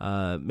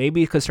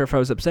 Maybe because Starfire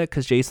was upset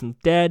because Jason's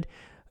dead,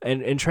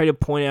 and try to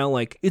point out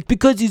like, it's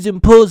because he's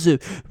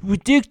impulsive.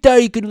 Dick thought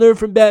he could learn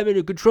from Batman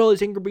to control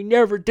his anger, but he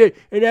never did.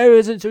 And I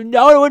wasn't, so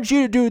now I want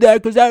you to do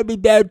that because that would be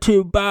bad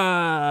too.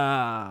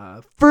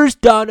 Bah.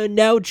 First Donna,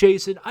 now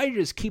Jason. I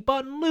just keep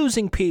on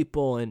losing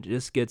people, and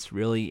just gets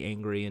really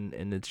angry,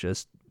 and it's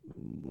just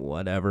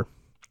whatever.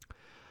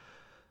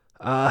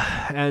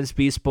 As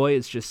Beast Boy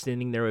is just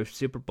standing there with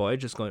Superboy,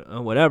 just going,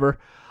 oh, whatever.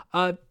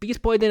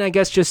 Beast Boy then I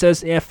guess just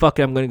says, yeah, fuck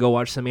it, I'm going to go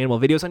watch some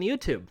animal videos on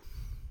YouTube.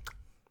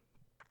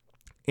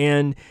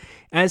 And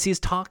as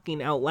he's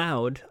talking out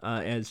loud,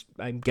 as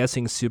I'm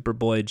guessing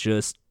Superboy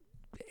just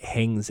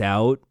hangs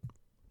out,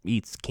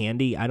 eats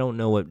candy. I don't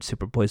know what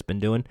Superboy's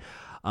been doing.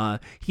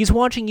 He's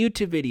watching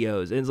YouTube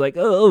videos and it's like,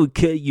 oh,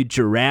 okay, you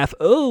giraffe.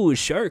 Oh,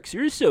 sharks,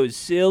 you're so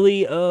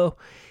silly. Oh,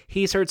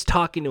 he starts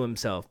talking to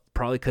himself,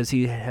 probably because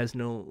he has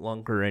no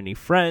longer any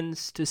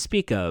friends to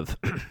speak of.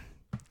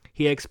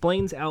 He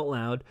explains out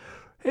loud,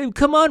 hey,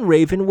 come on,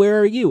 Raven, where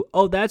are you?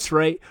 Oh, that's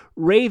right,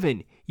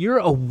 Raven, you're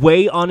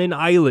away on an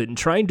island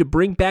trying to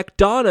bring back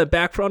Donna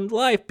back from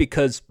life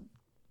because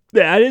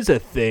that is a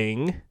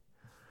thing.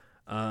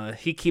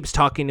 He keeps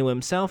talking to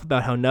himself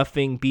about how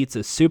nothing beats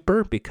a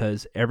super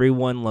because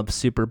everyone loves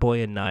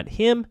Superboy and not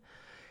him.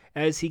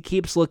 As he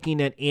keeps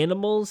looking at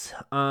animals,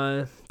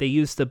 they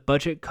use the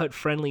budget cut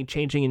friendly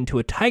changing into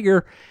a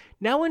tiger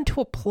now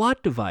into a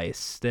plot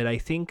device that I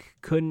think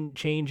couldn't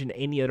change in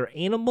any other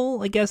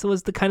animal. I guess it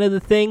was the kind of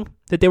the thing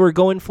that they were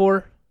going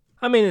for.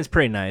 I mean, it's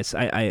pretty nice.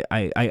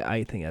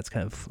 I think that's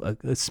kind of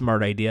a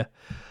smart idea.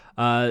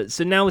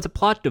 So now it's a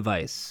plot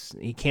device.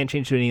 You can't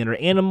change to any other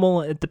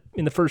animal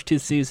in the first 2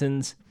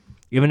 seasons.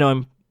 Even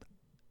though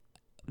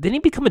didn't he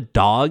become a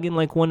dog in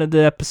like one of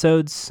the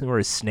episodes, or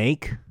a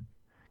snake?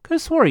 Could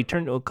have swore he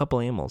turned into a couple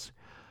animals.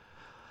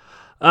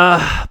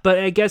 But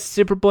I guess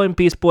Superboy and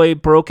Beast Boy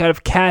broke out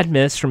of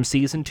Cadmus from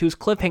season 2's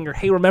cliffhanger.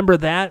 Hey, remember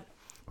that?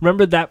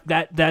 Remember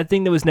that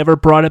thing that was never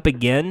brought up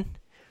again?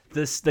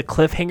 The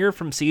cliffhanger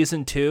from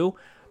season 2,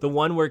 the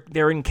one where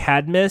they're in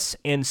Cadmus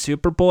and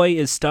Superboy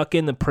is stuck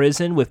in the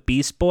prison with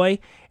Beast Boy,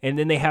 and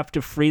then they have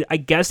to free. I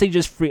guess they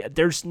just free.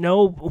 There's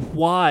no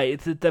why.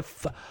 Did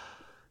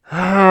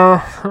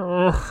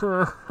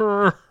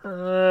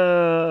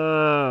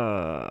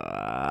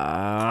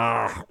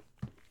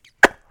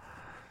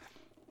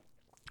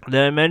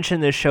I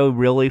mention this show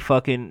really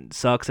fucking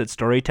sucks at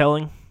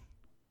storytelling?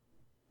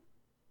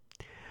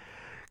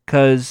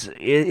 Because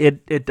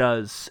it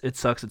does. It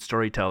sucks at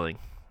storytelling.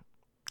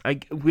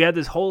 We had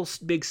this whole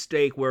big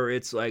stake where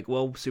it's like,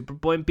 well,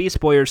 Superboy and Beast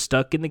Boy are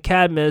stuck in the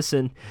Cadmus,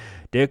 and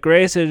Dick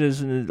Grayson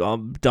is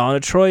Donna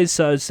Troy's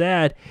so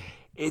sad.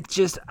 It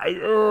just,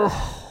 I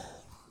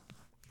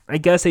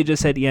guess they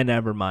just said, yeah,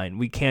 never mind.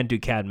 We can't do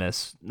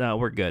Cadmus. No,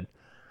 we're good.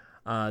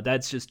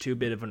 That's just too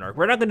bit of an arc.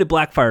 We're not going to do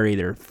Blackfire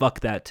either.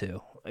 Fuck that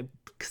too.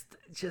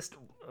 Just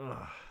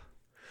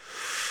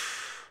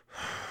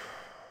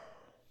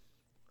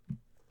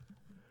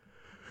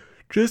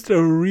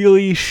a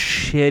really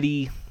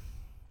shitty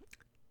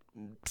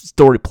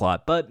story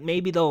plot, but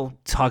maybe they'll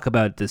talk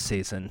about it this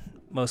season.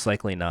 Most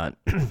likely not.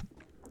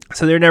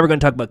 So they're never going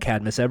to talk about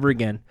Cadmus ever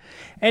again.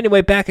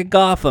 Anyway, back at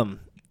Gotham.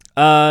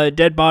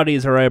 Dead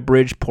bodies are at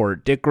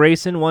Bridgeport. Dick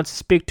Grayson wants to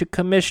speak to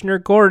Commissioner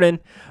Gordon,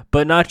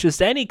 but not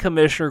just any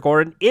Commissioner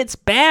Gordon. It's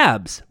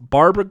Babs,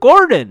 Barbara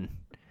Gordon.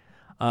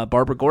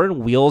 Barbara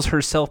Gordon wheels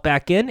herself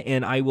back in,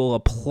 and I will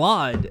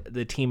applaud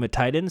the team of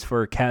Titans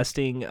for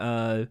casting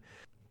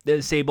the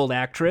disabled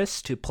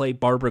actress to play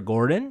Barbara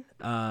Gordon,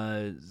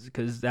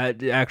 because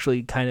that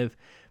actually kind of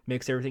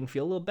makes everything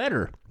feel a little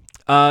better.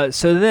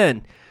 So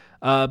then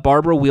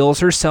Barbara wheels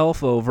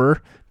herself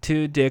over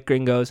to Dick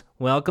and goes,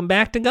 "Welcome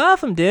back to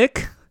Gotham,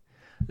 Dick.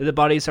 The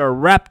bodies are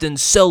wrapped in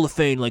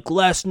cellophane like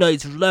last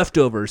night's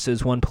leftovers,"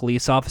 says one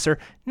police officer.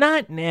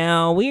 "Not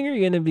now. We're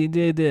going to be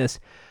doing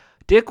this."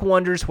 Dick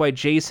wonders why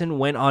Jason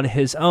went on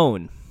his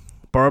own.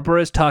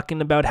 Barbara is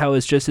talking about how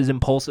it's just his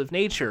impulsive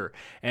nature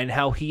and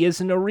how he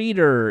isn't a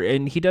reader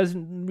and he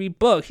doesn't read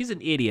books. He's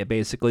an idiot,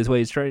 basically, is what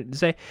he's trying to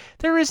say.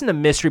 There isn't a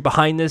mystery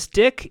behind this,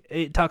 Dick.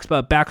 It talks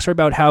about backstory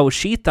about how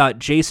she thought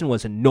Jason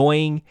was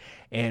annoying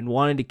and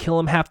wanted to kill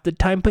him half the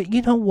time. But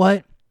you know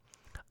what?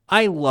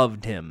 I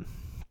loved him.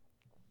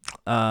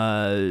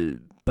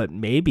 But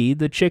maybe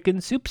the chicken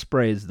soup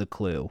spray is the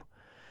clue.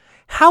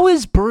 How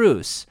is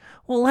Bruce?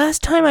 Well,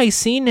 last time I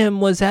seen him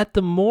was at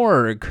the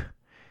morgue.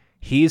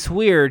 He's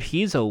weird.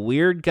 He's a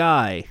weird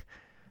guy.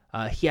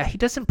 Yeah, he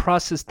doesn't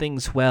process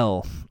things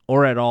well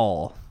or at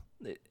all.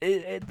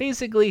 It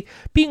basically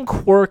being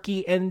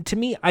quirky, and to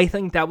me, I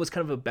think that was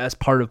kind of the best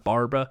part of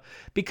Barbara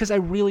because I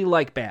really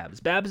like Babs.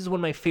 Babs is one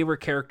of my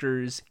favorite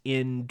characters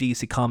in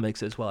DC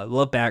Comics as well. I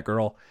love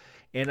Batgirl,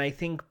 and I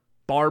think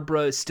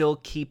Barbara is still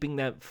keeping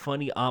that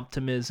funny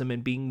optimism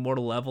and being more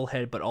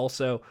level-headed, but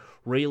also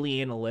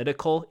really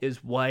analytical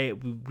is why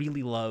we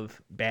really love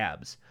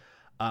Babs.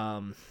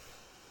 And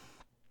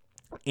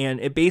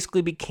it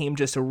basically became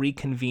just a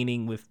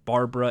reconvening with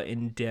Barbara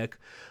and Dick.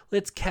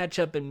 Let's catch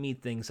up and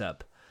meet things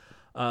up.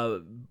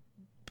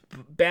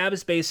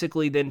 Babs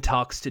basically then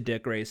talks to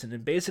Dick Grayson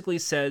and basically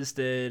says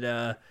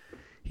that,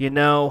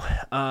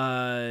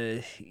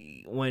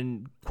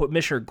 when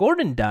Commissioner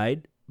Gordon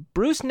died,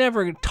 Bruce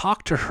never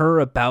talked to her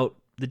about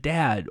the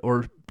dad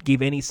or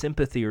gave any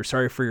sympathy or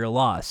sorry for your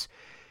loss.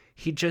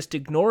 He just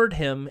ignored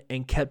him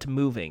and kept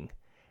moving,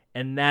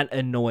 and that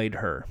annoyed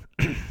her.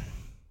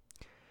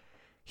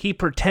 He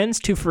pretends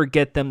to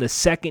forget them the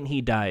second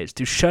he dies,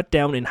 to shut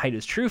down and hide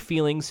his true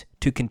feelings,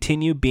 to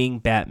continue being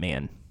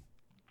Batman.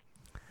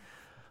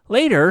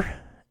 Later,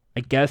 I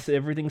guess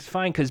everything's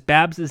fine because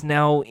Babs is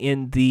now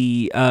in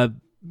the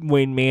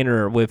Wayne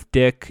Manor with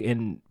Dick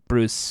and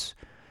Bruce,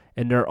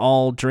 and they're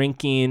all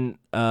drinking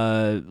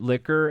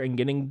liquor and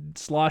getting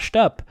sloshed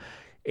up.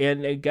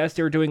 And I guess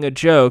they were doing a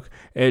joke,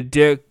 and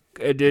Dick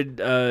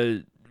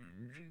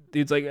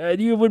he's like,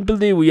 you wouldn't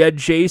believe we had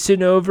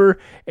Jason over,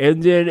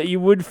 and then you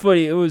wouldn't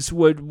funny. It was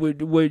what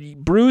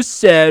Bruce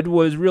said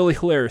was really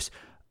hilarious.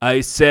 I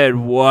said,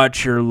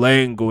 watch your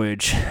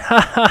language.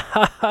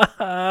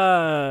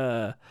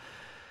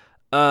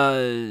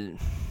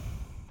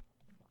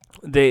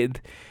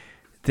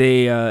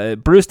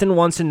 Brewston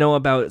wants to know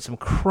about some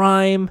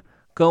crime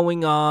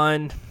going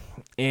on,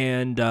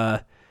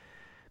 and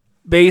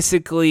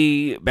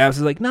basically Babs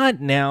is like,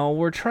 not now,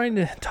 we're trying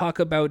to talk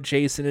about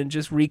Jason and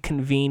just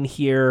reconvene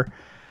here.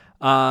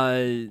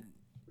 And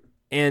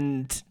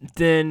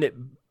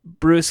then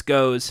Bruce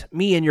goes,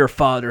 me and your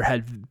father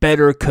had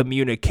better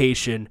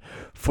communication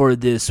for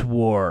this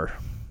war.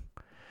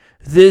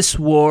 This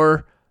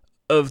war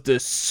of the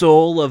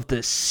soul of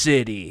the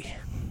city.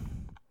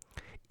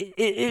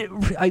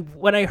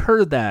 When I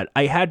heard that,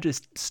 I had to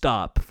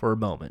stop for a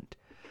moment.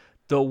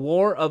 The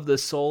war of the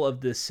soul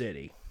of the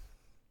city.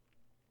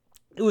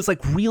 It was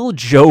like real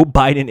Joe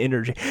Biden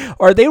energy.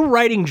 Are they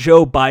writing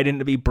Joe Biden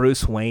to be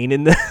Bruce Wayne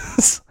in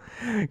this?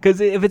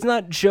 Because if it's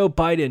not Joe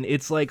Biden,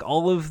 it's like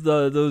all of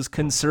those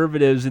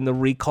conservatives in the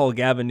Recall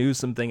Gavin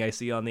Newsom thing I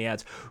see on the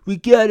ads. We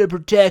gotta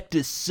protect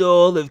the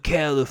soul of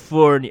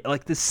California.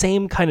 Like the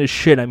same kind of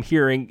shit I'm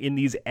hearing in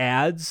these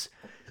ads.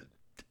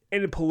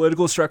 In a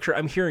political structure,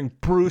 I'm hearing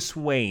Bruce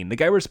Wayne. The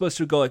guy we're supposed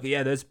to go like,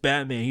 yeah, that's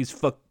Batman. He's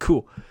fucking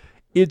cool.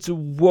 It's a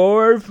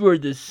war for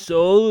the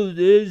soul of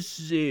this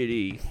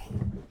city.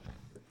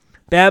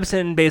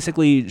 Babson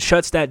basically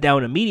shuts that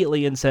down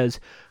immediately and says,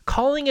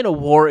 calling it a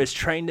war is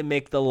trying to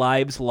make the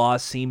lives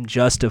lost seem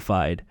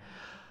justified.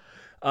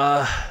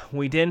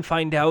 We then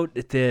find out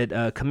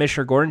that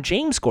Commissioner Gordon,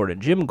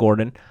 Jim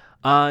Gordon,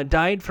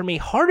 died from a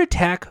heart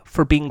attack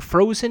for being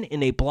frozen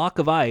in a block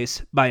of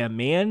ice by a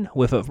man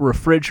with a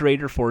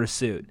refrigerator for a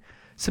suit.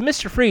 So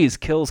Mr. Freeze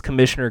kills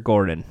Commissioner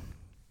Gordon.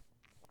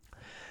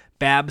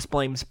 Babs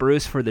blames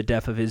Bruce for the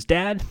death of his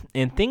dad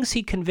and thinks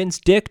he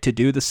convinced Dick to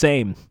do the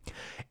same.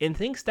 And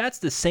thinks that's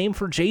the same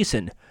for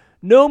Jason.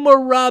 No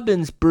more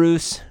Robins,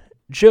 Bruce.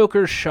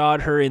 Joker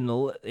shot her in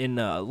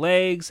the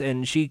legs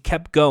and she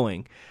kept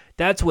going.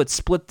 That's what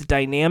split the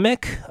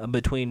dynamic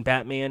between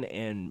Batman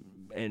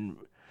and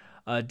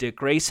Dick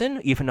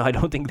Grayson, even though I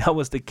don't think that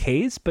was the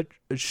case, but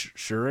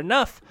sure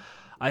enough.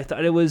 I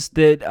thought it was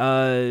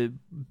that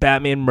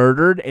Batman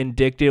murdered and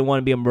Dick didn't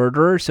want to be a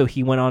murderer, so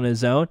he went on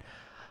his own.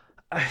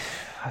 I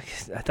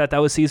thought that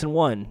was season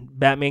 1.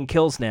 Batman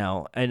kills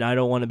now, and I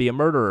don't want to be a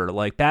murderer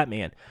like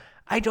Batman.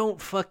 I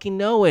don't fucking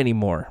know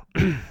anymore.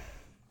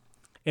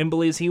 And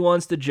believes he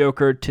wants the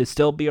Joker to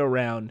still be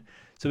around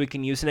so he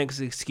can use an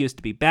excuse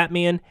to be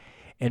Batman,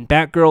 and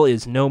Batgirl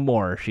is no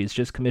more. She's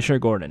just Commissioner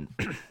Gordon.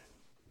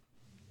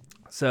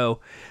 So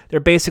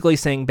they're basically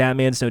saying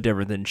Batman's no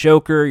different than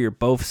Joker. You're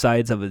both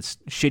sides of a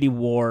shitty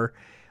war,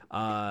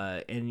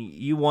 and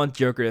you want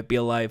Joker to be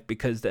alive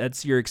because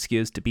that's your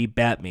excuse to be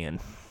Batman.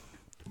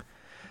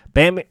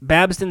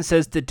 Babsden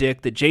says to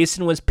Dick that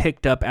Jason was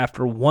picked up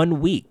after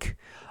 1 week,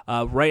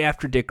 right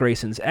after Dick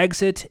Grayson's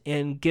exit,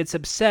 and gets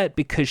upset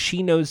because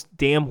she knows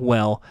damn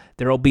well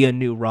there'll be a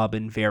new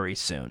Robin very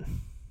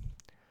soon.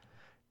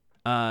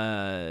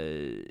 Then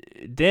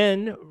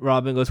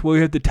Robin goes, well, we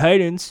have the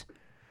Titans.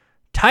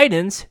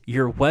 Titans?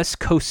 Your West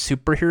Coast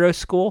superhero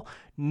school?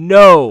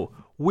 No,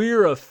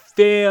 we're a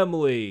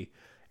family.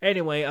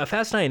 Anyway,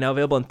 Fast 9 now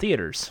available in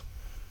theaters.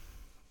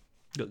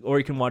 Or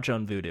you can watch it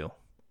on Vudu.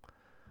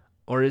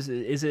 Or is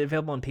it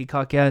available on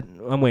Peacock yet?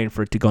 I'm waiting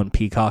for it to go on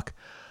Peacock.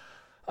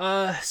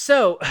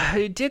 So,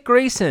 Dick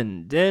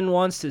Grayson then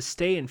wants to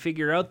stay and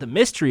figure out the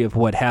mystery of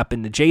what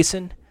happened to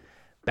Jason.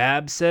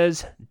 Babs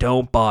says,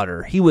 don't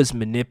bother. He was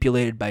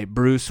manipulated by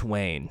Bruce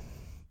Wayne.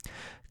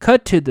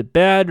 Cut to the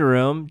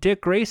bedroom.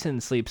 Dick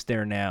Grayson sleeps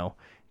there now.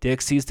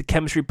 Dick sees the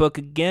chemistry book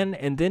again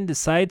and then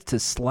decides to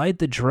slide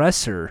the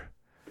dresser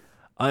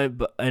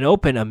and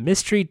open a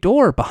mystery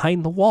door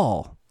behind the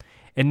wall.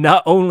 And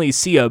not only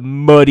see a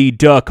Muddy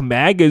Duck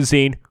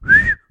magazine,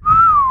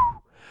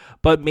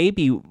 but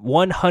maybe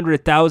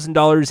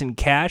 $100,000 in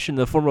cash in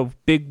the form of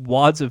big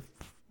wads of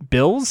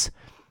bills,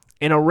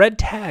 and a red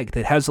tag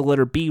that has the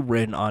letter B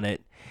written on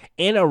it,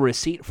 and a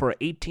receipt for an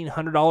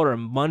 $1,800 a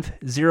month,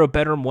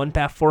 0-bedroom,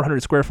 1-bath,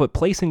 400-square-foot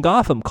place in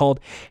Gotham called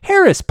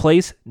Harris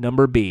Place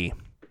Number B.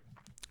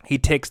 He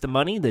takes the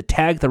money, the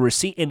tag, the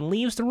receipt, and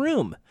leaves the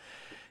room.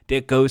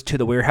 Dick goes to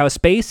the warehouse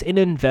space and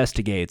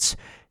investigates,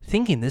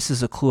 thinking this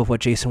is a clue of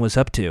what Jason was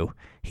up to.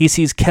 He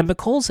sees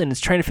chemicals and is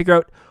trying to figure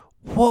out,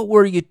 what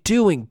were you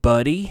doing,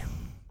 buddy?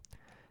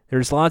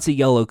 There's lots of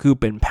yellow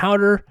goop and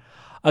powder.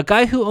 A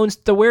guy who owns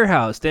the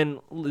warehouse then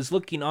is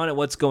looking on at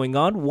what's going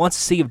on, wants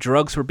to see if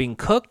drugs were being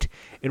cooked,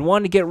 and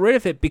wanted to get rid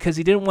of it because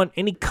he didn't want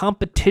any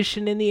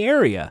competition in the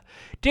area.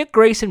 Dick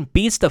Grayson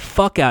beats the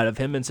fuck out of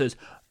him and says,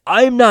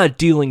 I'm not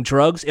dealing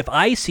drugs. If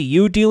I see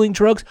you dealing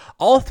drugs,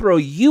 I'll throw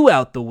you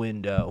out the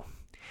window.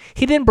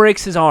 He then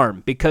breaks his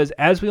arm because,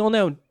 as we all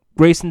know,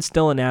 Grayson's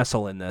still an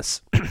asshole in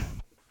this.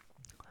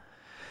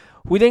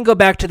 We then go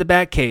back to the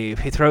Batcave.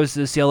 He throws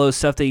this yellow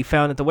stuff that he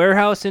found at the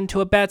warehouse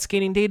into a bat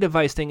scanning data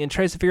device thing and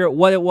tries to figure out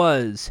what it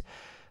was.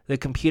 The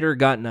computer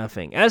got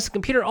nothing. As the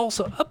computer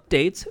also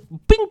updates,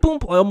 bing boom,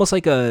 almost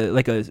like a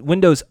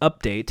Windows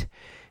update,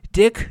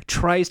 Dick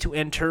tries to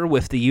enter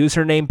with the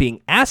username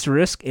being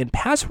asterisk and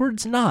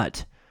passwords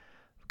not.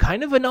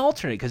 Kind of an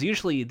alternate, because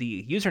usually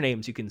the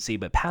usernames you can see,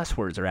 but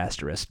passwords are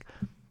asterisk.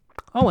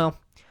 Oh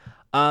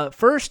well.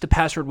 First, the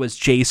password was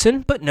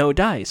Jason, but no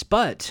dice.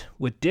 But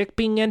with Dick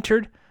being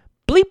entered,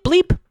 bleep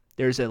bleep,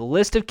 there's a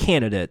list of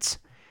candidates.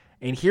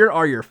 And here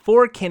are your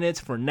 4 candidates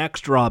for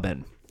next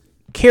Robin.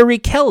 Carrie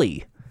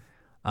Kelly,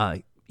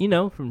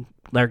 from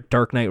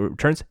Dark Knight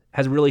Returns,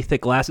 has really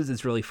thick glasses.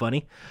 It's really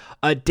funny.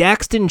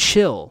 Daxton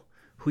Chill,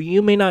 who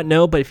you may not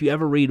know, but if you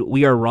ever read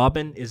We Are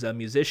Robin, is a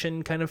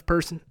musician kind of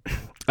person.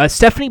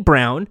 Stephanie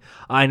Brown,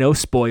 I know,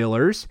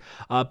 spoilers,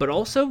 but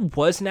also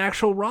was an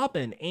actual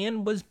Robin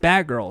and was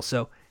Batgirl,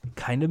 so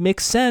kind of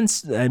makes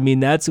sense. I mean,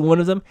 that's one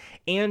of them.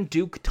 And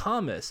Duke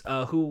Thomas,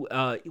 who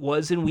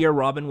was in We Are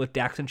Robin with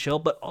Dax and Chill,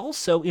 but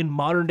also in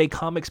modern day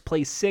comics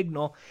plays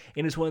Signal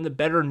and is one of the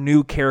better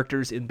new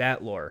characters in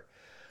Bat lore.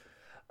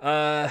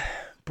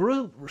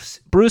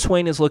 Bruce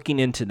Wayne is looking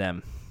into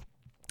them.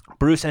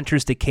 Bruce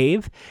enters the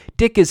cave.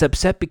 Dick is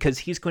upset because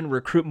he's going to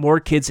recruit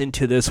more kids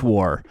into this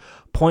war.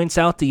 Points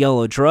out the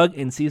yellow drug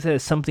and sees it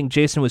as something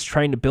Jason was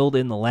trying to build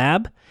in the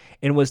lab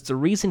and was the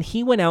reason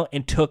he went out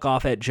and took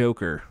off at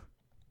Joker.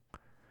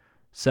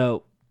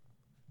 So,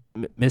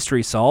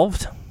 mystery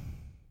solved.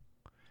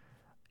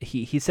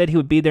 He said he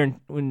would be there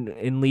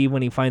and leave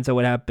when he finds out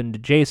what happened to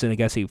Jason. I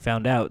guess he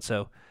found out,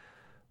 so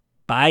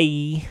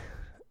bye.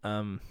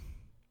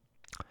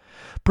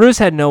 Bruce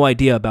had no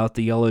idea about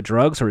the yellow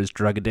drugs or his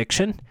drug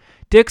addiction.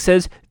 Dick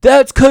says,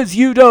 "That's 'cause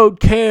you don't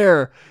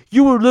care.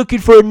 You were looking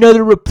for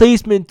another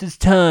replacement this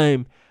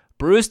time."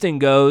 Bruce then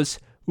goes,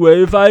 "What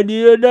if I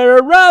need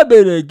another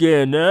Robin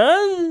again,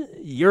 huh?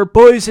 You're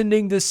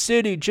poisoning the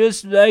city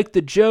just like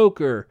the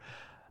Joker."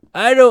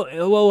 I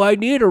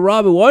need a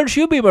Robin. Why don't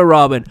you be my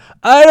Robin?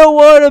 I don't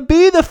want to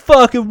be the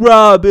fucking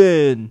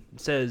Robin,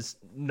 says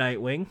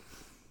Nightwing.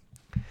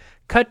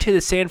 Cut to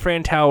the San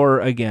Fran Tower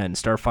again.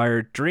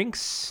 Starfire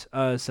drinks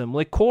some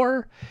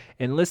liqueur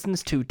and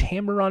listens to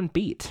Tamron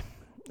Beat,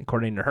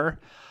 according to her.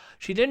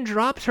 She then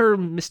drops her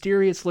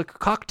mysterious liquor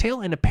cocktail,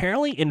 and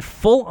apparently in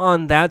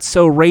full-on That's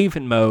So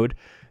Raven mode,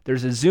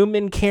 there's a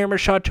zoom-in camera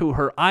shot to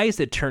her eyes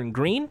that turn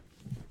green,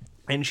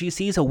 and she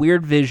sees a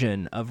weird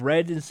vision of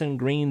reds and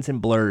greens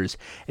and blurs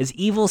as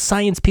evil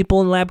science people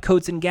in lab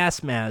coats and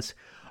gas masks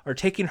are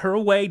taking her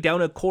away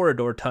down a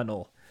corridor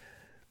tunnel,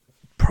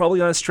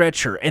 probably on a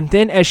stretcher. And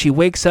then as she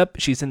wakes up,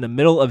 she's in the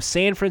middle of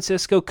San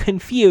Francisco,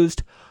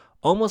 confused,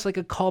 almost like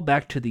a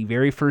callback to the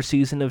very first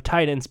season of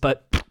Titans,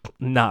 but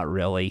not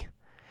really.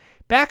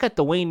 Back at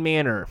the Wayne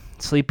Manor,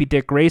 sleepy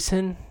Dick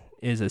Grayson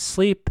is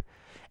asleep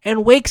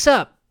and wakes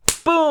up.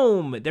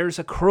 Boom! There's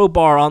a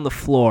crowbar on the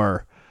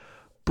floor.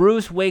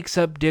 Bruce wakes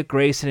up Dick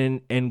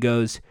Grayson and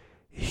goes,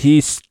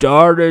 "He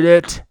started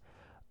it.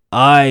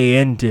 I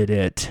ended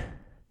it.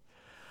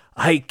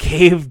 I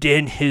caved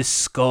in his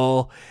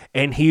skull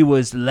and he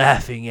was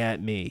laughing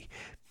at me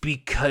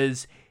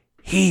because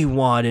he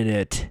wanted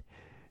it.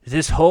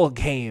 This whole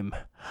game,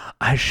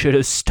 I should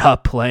have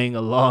stopped playing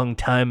a long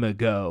time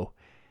ago.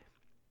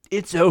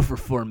 It's over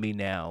for me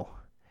now."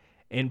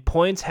 And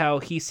points how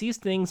he sees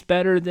things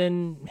better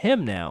than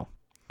him now.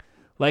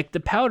 Like the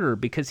powder,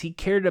 because he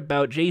cared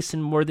about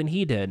Jason more than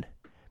he did.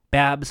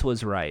 Babs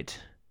was right.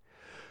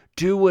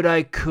 Do what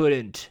I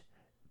couldn't.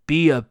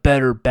 Be a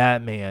better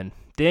Batman.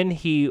 Then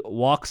he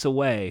walks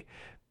away.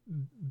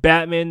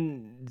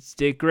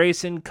 Dick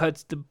Grayson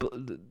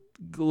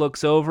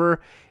looks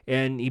over,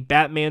 and he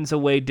Batmans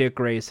away Dick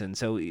Grayson.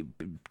 So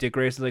Dick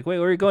Grayson's like, "Wait,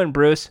 where are you going,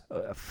 Bruce?"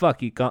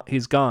 Fuck,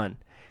 he's gone.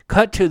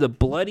 Cut to the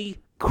bloody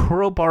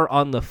crowbar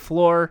on the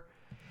floor,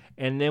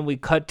 and then we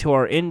cut to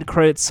our end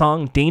credit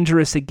song,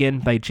 "Dangerous Again"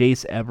 by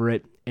Jace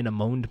Everett and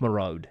Amon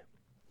Marode.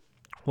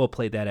 We'll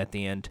play that at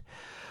the end.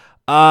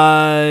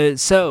 I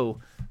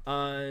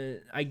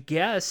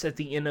guess at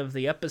the end of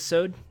the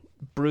episode,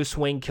 Bruce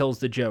Wayne kills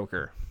the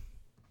Joker.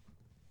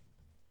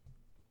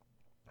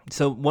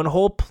 So one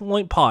whole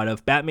point pot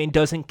of Batman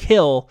doesn't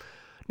kill.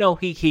 No,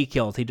 he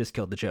killed. He just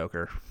killed the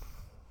Joker.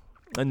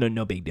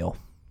 No big deal.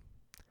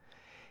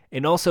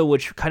 And also,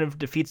 which kind of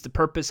defeats the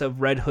purpose of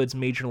Red Hood's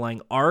major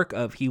line arc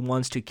of he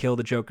wants to kill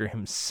the Joker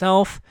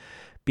himself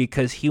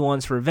because he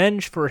wants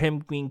revenge for him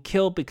being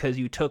killed because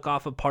you took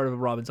off a part of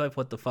Robin's life.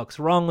 What the fuck's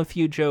wrong with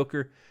you,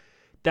 Joker?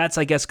 That's,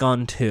 I guess,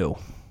 gone too.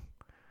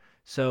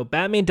 So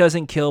Batman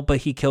doesn't kill,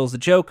 but he kills the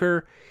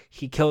Joker.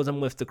 He kills him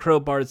with the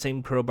crowbar, the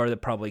same crowbar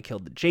that probably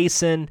killed the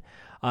Jason.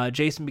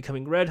 Jason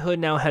becoming Red Hood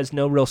now has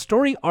no real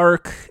story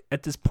arc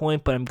at this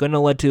point, but I'm going to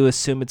let you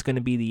assume it's going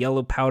to be the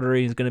yellow powder.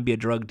 He's going to be a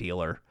drug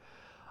dealer.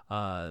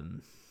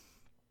 And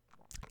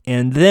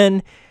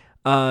then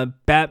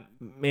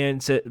Batman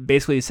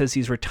basically says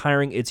he's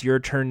retiring. It's your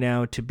turn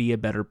now to be a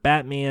better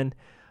Batman.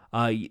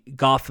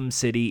 Gotham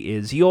City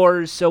is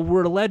yours. So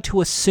we're led to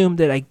assume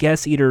that I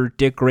guess either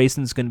Dick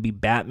Grayson's going to be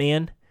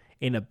Batman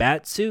in a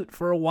bat suit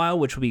for a while,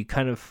 which would be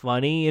kind of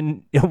funny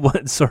in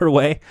one sort of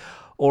way,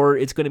 or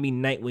it's going to be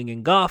Nightwing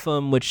in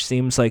Gotham, which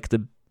seems like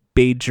the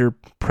major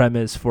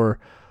premise for,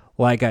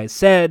 like I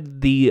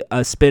said, the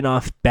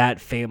spin-off Bat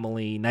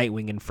Family,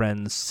 Nightwing and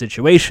Friends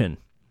situation.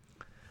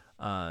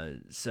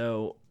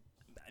 So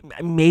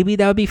maybe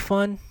that would be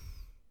fun.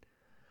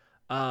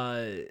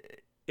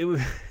 It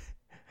would.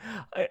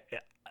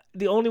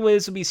 The only way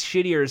this would be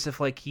shittier is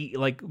if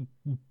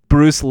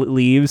Bruce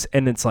leaves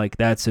and it's like,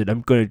 that's it,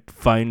 I'm gonna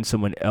find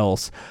someone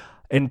else.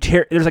 And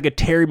there's like a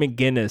Terry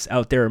McGinnis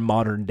out there in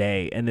modern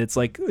day, and it's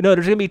like, no,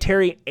 there's gonna be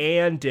Terry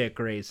and Dick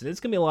Grayson. It's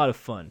gonna be a lot of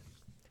fun.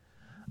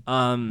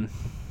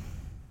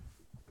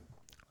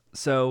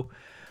 So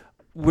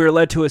we're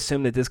led to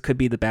assume that this could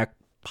be the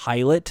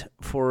pilot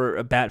for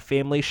a Bat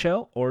Family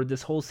show, or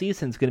this whole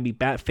season is going to be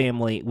Bat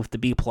Family with the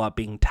B plot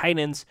being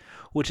Titans,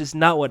 which is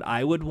not what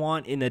I would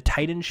want in a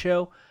Titan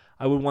show.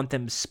 I would want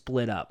them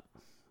split up.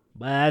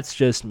 But that's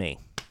just me.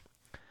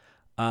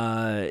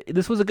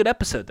 This was a good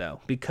episode, though,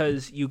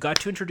 because you got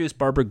to introduce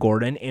Barbara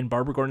Gordon, and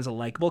Barbara Gordon is a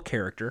likable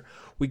character.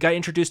 We got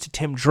introduced to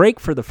Tim Drake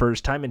for the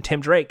first time, and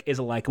Tim Drake is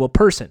a likable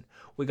person.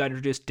 We got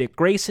introduced to Dick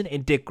Grayson,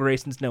 and Dick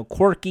Grayson's now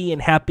quirky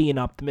and happy and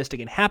optimistic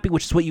and happy,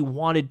 which is what you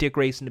wanted Dick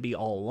Grayson to be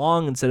all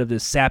along, instead of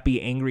this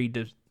sappy, angry,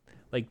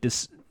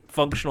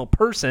 dysfunctional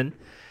person.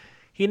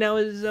 He now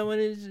is someone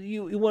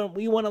you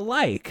want to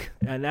like,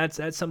 and that's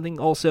something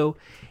also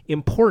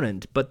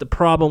important. But the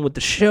problem with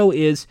the show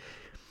is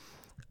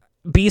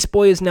Beast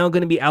Boy is now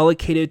going to be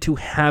allocated to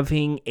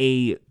having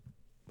a,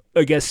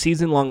 I guess,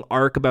 season-long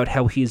arc about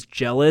how he's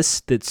jealous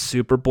that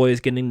Superboy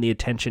is getting the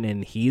attention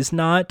and he's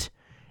not,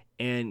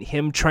 and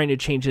him trying to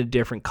change into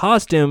different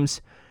costumes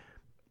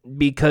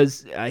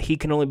because he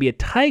can only be a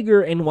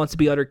tiger and wants to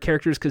be other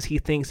characters because he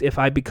thinks if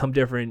I become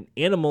different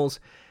animals,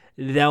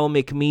 that will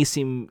make me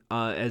seem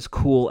as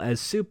cool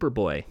as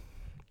Superboy,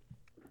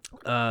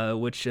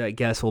 which I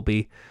guess will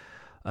be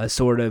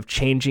sort of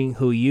changing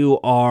who you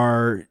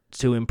are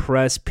to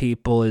impress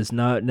people is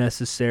not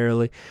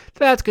necessarily.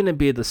 That's going to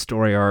be the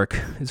story arc.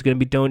 It's going to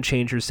be don't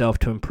change yourself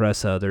to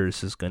impress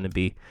others is going to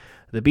be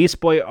the Beast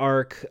Boy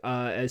arc,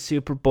 as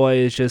Superboy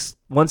is just,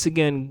 once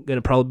again, going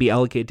to probably be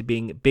allocated to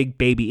being a big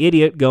baby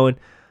idiot going,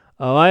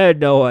 oh, I had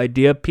no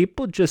idea.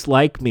 People just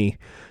like me.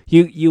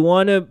 You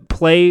want to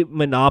play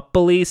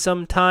Monopoly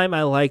sometime?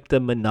 I like the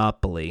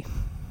Monopoly.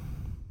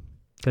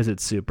 Because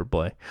it's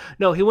Superboy.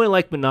 No, he wouldn't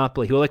like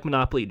Monopoly. He would like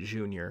Monopoly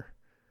Junior.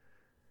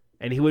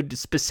 And he would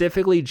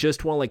specifically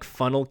just want like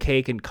funnel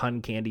cake and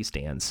cotton candy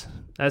stands.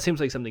 That seems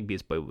like something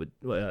Superboy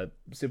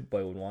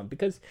would want,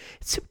 because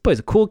Superboy's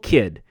a cool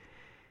kid.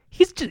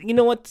 He's just, you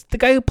know what? The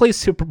guy who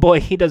plays Superboy,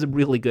 he does a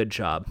really good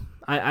job.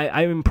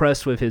 I'm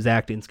impressed with his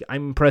acting.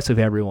 I'm impressed with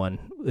everyone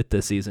with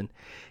this season.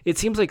 It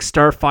seems like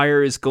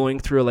Starfire is going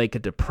through like a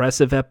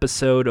depressive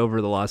episode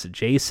over the loss of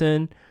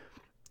Jason,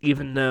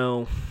 even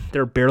though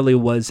there barely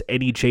was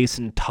any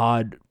Jason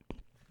Todd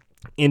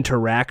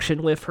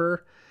interaction with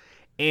her.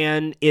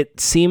 And it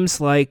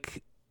seems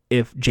like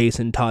if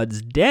Jason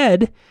Todd's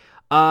dead,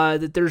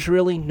 that there's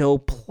really no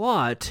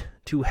plot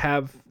to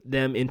have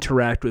them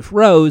interact with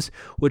Rose,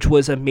 which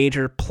was a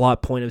major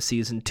plot point of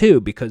season 2,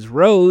 because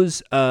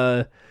Rose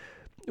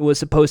was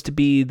supposed to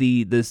be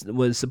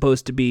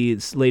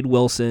Slade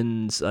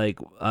Wilson's like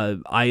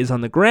eyes on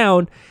the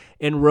ground,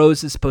 and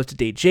Rose is supposed to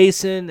date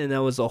Jason, and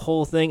that was the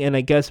whole thing, and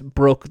I guess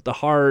broke the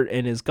heart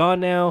and is gone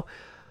now.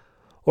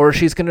 Or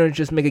she's going to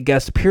just make a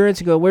guest appearance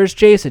and go, where's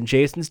Jason?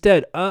 Jason's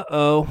dead.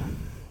 Uh-oh.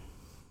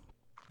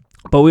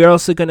 But we're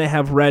also going to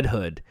have Red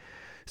Hood.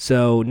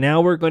 So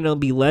now we're going to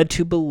be led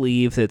to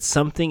believe that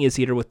something is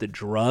either with the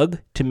drug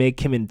to make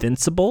him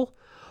invincible,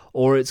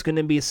 or it's going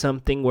to be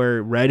something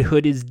where Red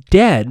Hood is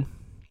dead,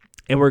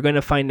 and we're going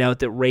to find out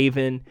that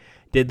Raven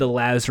did the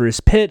Lazarus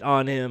Pit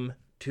on him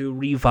to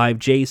revive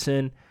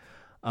Jason,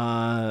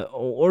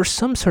 or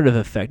some sort of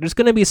effect. There's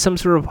going to be some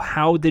sort of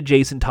how did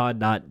Jason Todd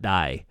not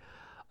die?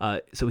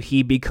 So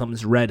he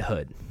becomes Red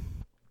Hood.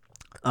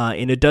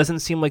 And it doesn't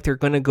seem like they're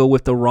going to go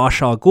with the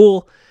Ra's al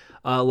Ghul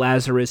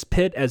Lazarus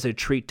Pit as a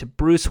treat to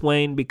Bruce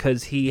Wayne,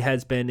 because he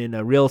has been in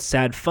a real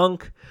sad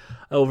funk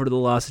over the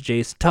loss of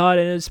Jason Todd,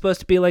 and it's supposed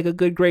to be like a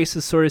good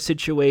graces sort of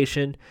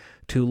situation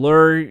to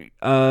lure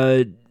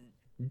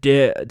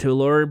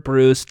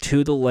Bruce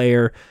to the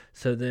lair.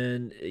 So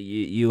then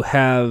you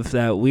have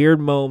that weird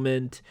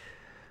moment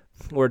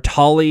where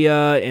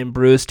Talia and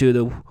Bruce do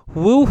the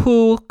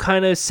woohoo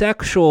kind of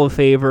sexual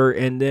favor,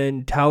 and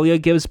then Talia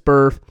gives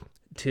birth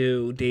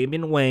to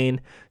Damian Wayne.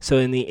 So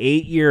in the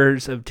 8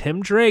 years of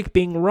Tim Drake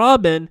being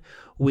Robin,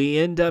 we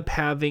end up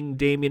having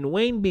Damian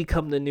Wayne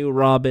become the new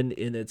Robin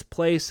in its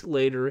place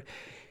later.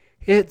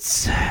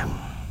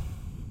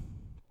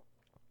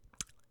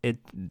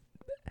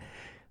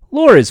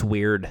 Lore is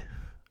weird.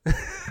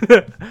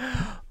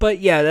 But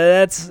yeah,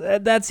 that's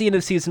the end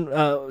of season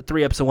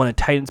 3, episode 1 of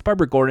Titans.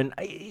 Barbara Gordon,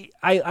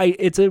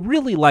 it's a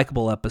really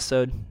likable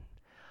episode.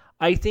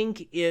 I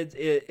think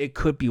it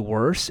could be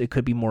worse. It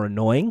could be more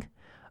annoying.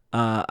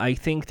 I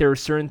think there are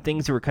certain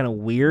things that were kind of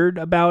weird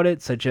about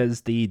it, such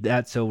as the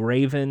That's So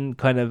Raven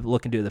kind of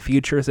look into the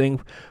future thing.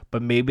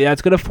 But maybe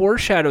that's going to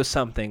foreshadow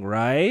something,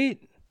 right?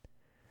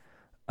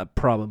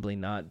 Probably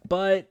not.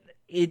 But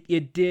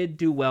it did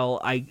do well.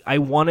 I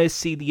want to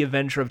see the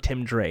adventure of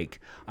Tim Drake.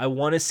 I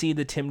want to see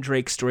the Tim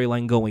Drake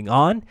storyline going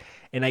on,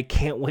 and I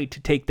can't wait to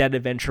take that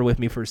adventure with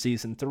me for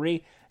season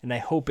 3, and I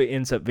hope it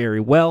ends up very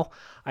well.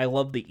 I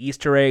love the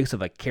Easter eggs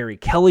of like Carrie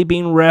Kelly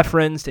being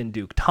referenced and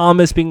Duke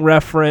Thomas being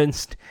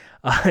referenced,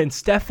 and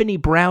Stephanie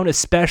Brown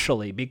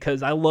especially,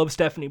 because I love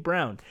Stephanie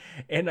Brown,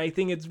 and I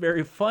think it's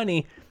very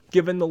funny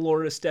given the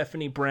lore of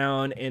Stephanie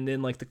Brown, and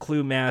then like the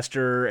Clue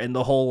Master and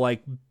the whole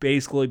like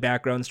basically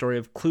background story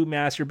of Clue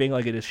Master being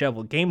like a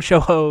disheveled game show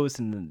host,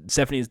 and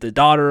Stephanie's the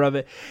daughter of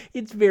it.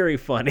 It's very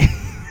funny.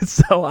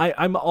 So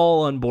I'm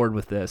all on board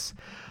with this.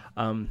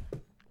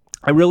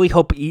 I really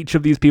hope each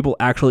of these people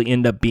actually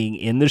end up being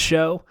in the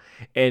show,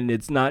 and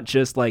it's not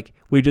just like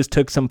we just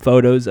took some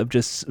photos of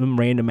just some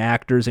random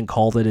actors and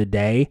called it a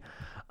day.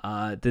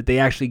 That they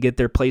actually get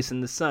their place in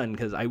the sun,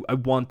 because I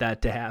want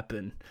that to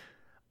happen.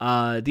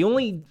 The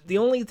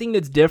only thing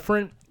that's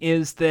different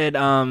is that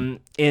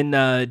in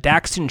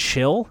Daxton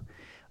Chill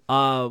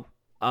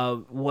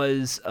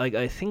was like,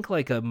 I think,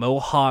 like a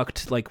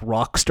mohawked like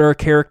rock star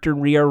character,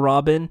 Rhea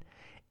Robin,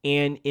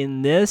 and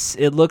in this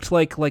it looked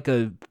like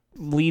a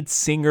lead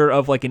singer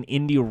of like an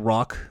indie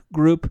rock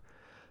group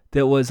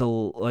that was a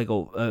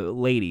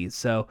lady.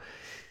 So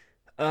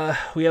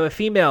we have a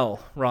female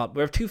Rob.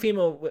 We have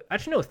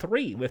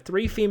three. We have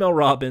three female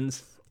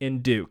Robins in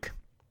Duke.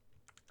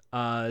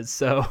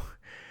 So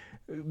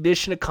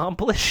mission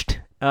accomplished.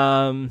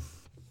 And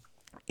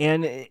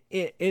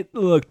it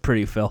looked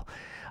pretty, Phil.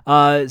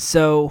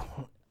 So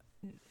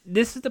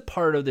this is the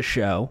part of the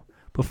show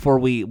before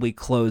we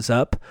close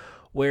up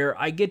where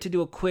I get to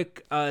do a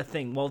quick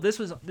thing. Well, this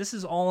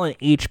is all on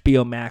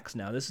HBO Max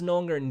now. This is no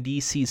longer in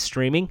DC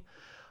streaming.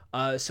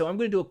 So I'm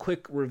going to do a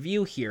quick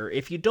review here.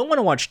 If you don't want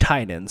to watch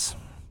Titans,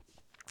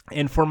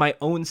 and for my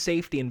own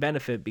safety and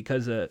benefit,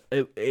 because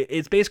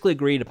it's basically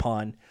agreed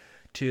upon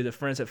to the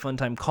friends at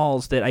Funtime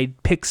Calls that I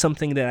pick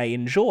something that I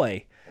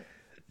enjoy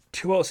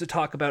to also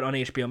talk about on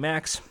HBO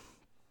Max.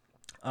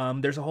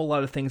 There's a whole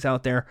lot of things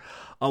out there.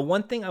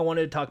 One thing I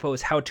wanted to talk about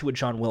was How to with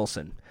John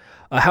Wilson.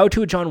 How to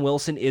with John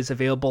Wilson is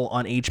available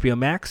on HBO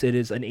Max. It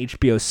is an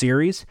HBO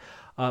series.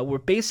 Where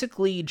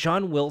basically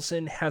John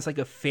Wilson has like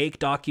a fake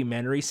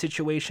documentary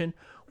situation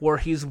where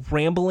he's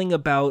rambling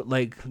about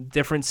like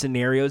different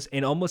scenarios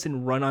and almost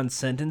in run-on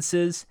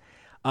sentences,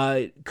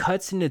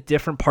 cuts into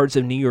different parts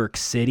of New York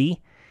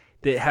City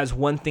that has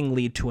one thing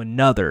lead to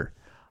another.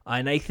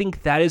 And I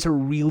think that is a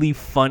really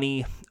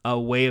funny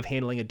way of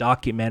handling a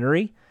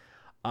documentary.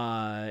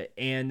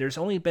 And there's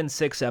only been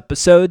 6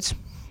 episodes,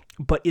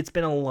 but it's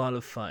been a lot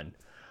of fun.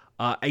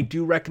 I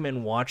do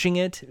recommend watching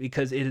it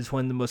because it is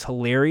one of the most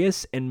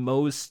hilarious and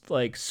most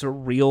like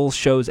surreal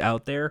shows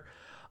out there.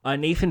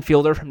 Nathan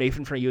Fielder from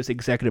Nathan For You is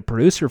executive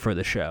producer for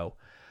the show.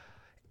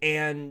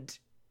 And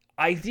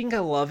I think I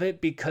love it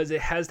because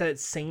it has that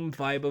same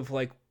vibe of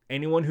like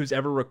anyone who's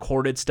ever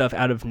recorded stuff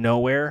out of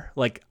nowhere,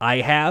 like I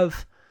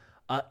have.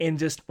 And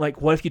just like,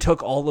 what if you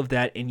took all of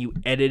that and you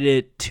edit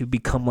it to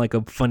become like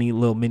a funny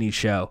little mini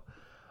show?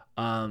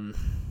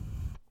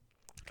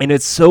 And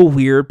it's so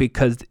weird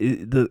because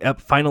the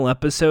final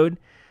episode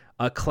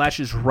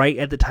clashes right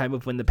at the time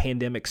of when the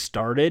pandemic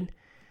started.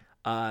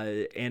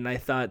 And I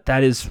thought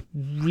that is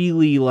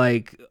really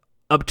like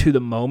up to the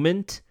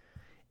moment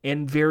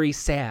and very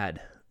sad,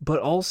 but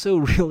also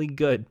really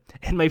good.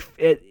 And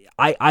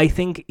I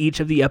think each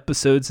of the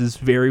episodes is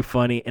very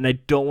funny, and I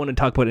don't want to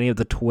talk about any of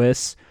the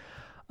twists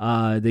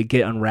that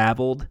get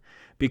unraveled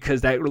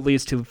because that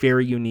leads to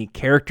very unique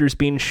characters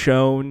being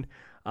shown.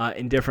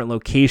 In different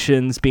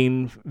locations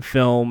being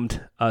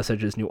filmed,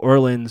 such as New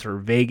Orleans or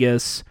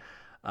Vegas,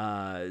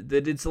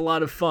 that it's a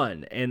lot of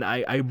fun. And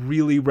I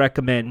really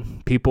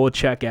recommend people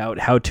check out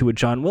How to with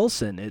John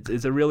Wilson.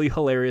 It's a really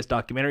hilarious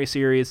documentary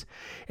series.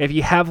 If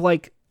you have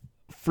like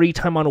free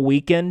time on a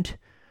weekend,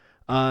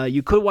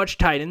 you could watch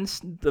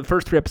Titans. The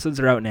first 3 episodes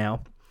are out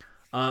now.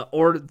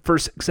 Or the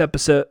first 6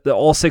 episodes,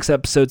 all 6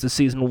 episodes of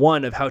season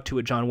 1 of How to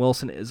with John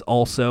Wilson is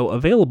also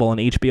available on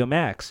HBO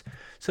Max.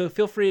 So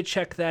feel free to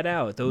check that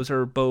out. Those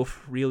are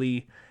both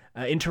really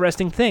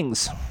interesting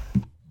things.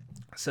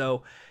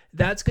 So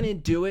that's going to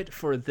do it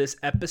for this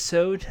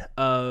episode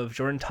of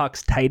Jordan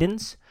Talks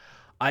Titans.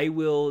 I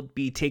will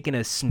be taking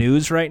a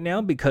snooze right now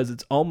because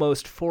it's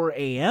almost 4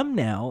 a.m.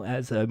 now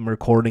as I'm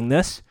recording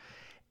this.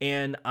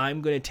 And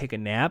I'm going to take a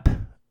nap.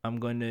 I'm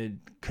going to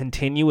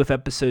continue with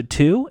episode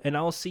 2, and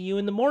I'll see you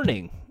in the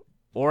morning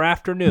or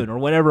afternoon or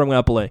whenever I'm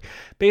going to upload.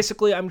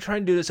 Basically, I'm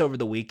trying to do this over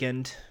the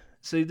weekend.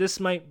 So this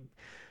might,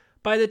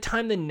 by the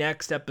time the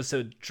next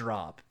episode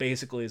drop,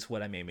 basically is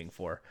what I'm aiming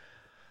for.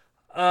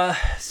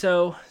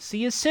 So see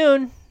you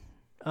soon.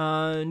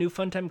 New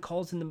Funtime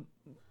Calls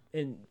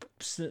in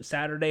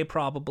Saturday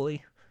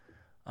probably.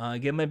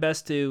 Give my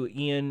best to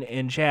Ian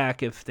and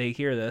Jack if they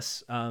hear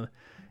this.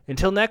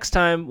 Until next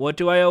time, what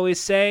do I always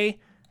say?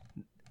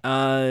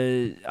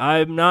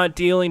 I'm not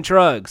dealing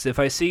drugs. If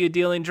I see you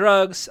dealing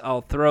drugs,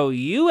 I'll throw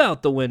you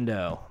out the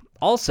window.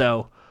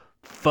 Also,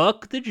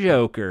 fuck the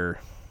Joker.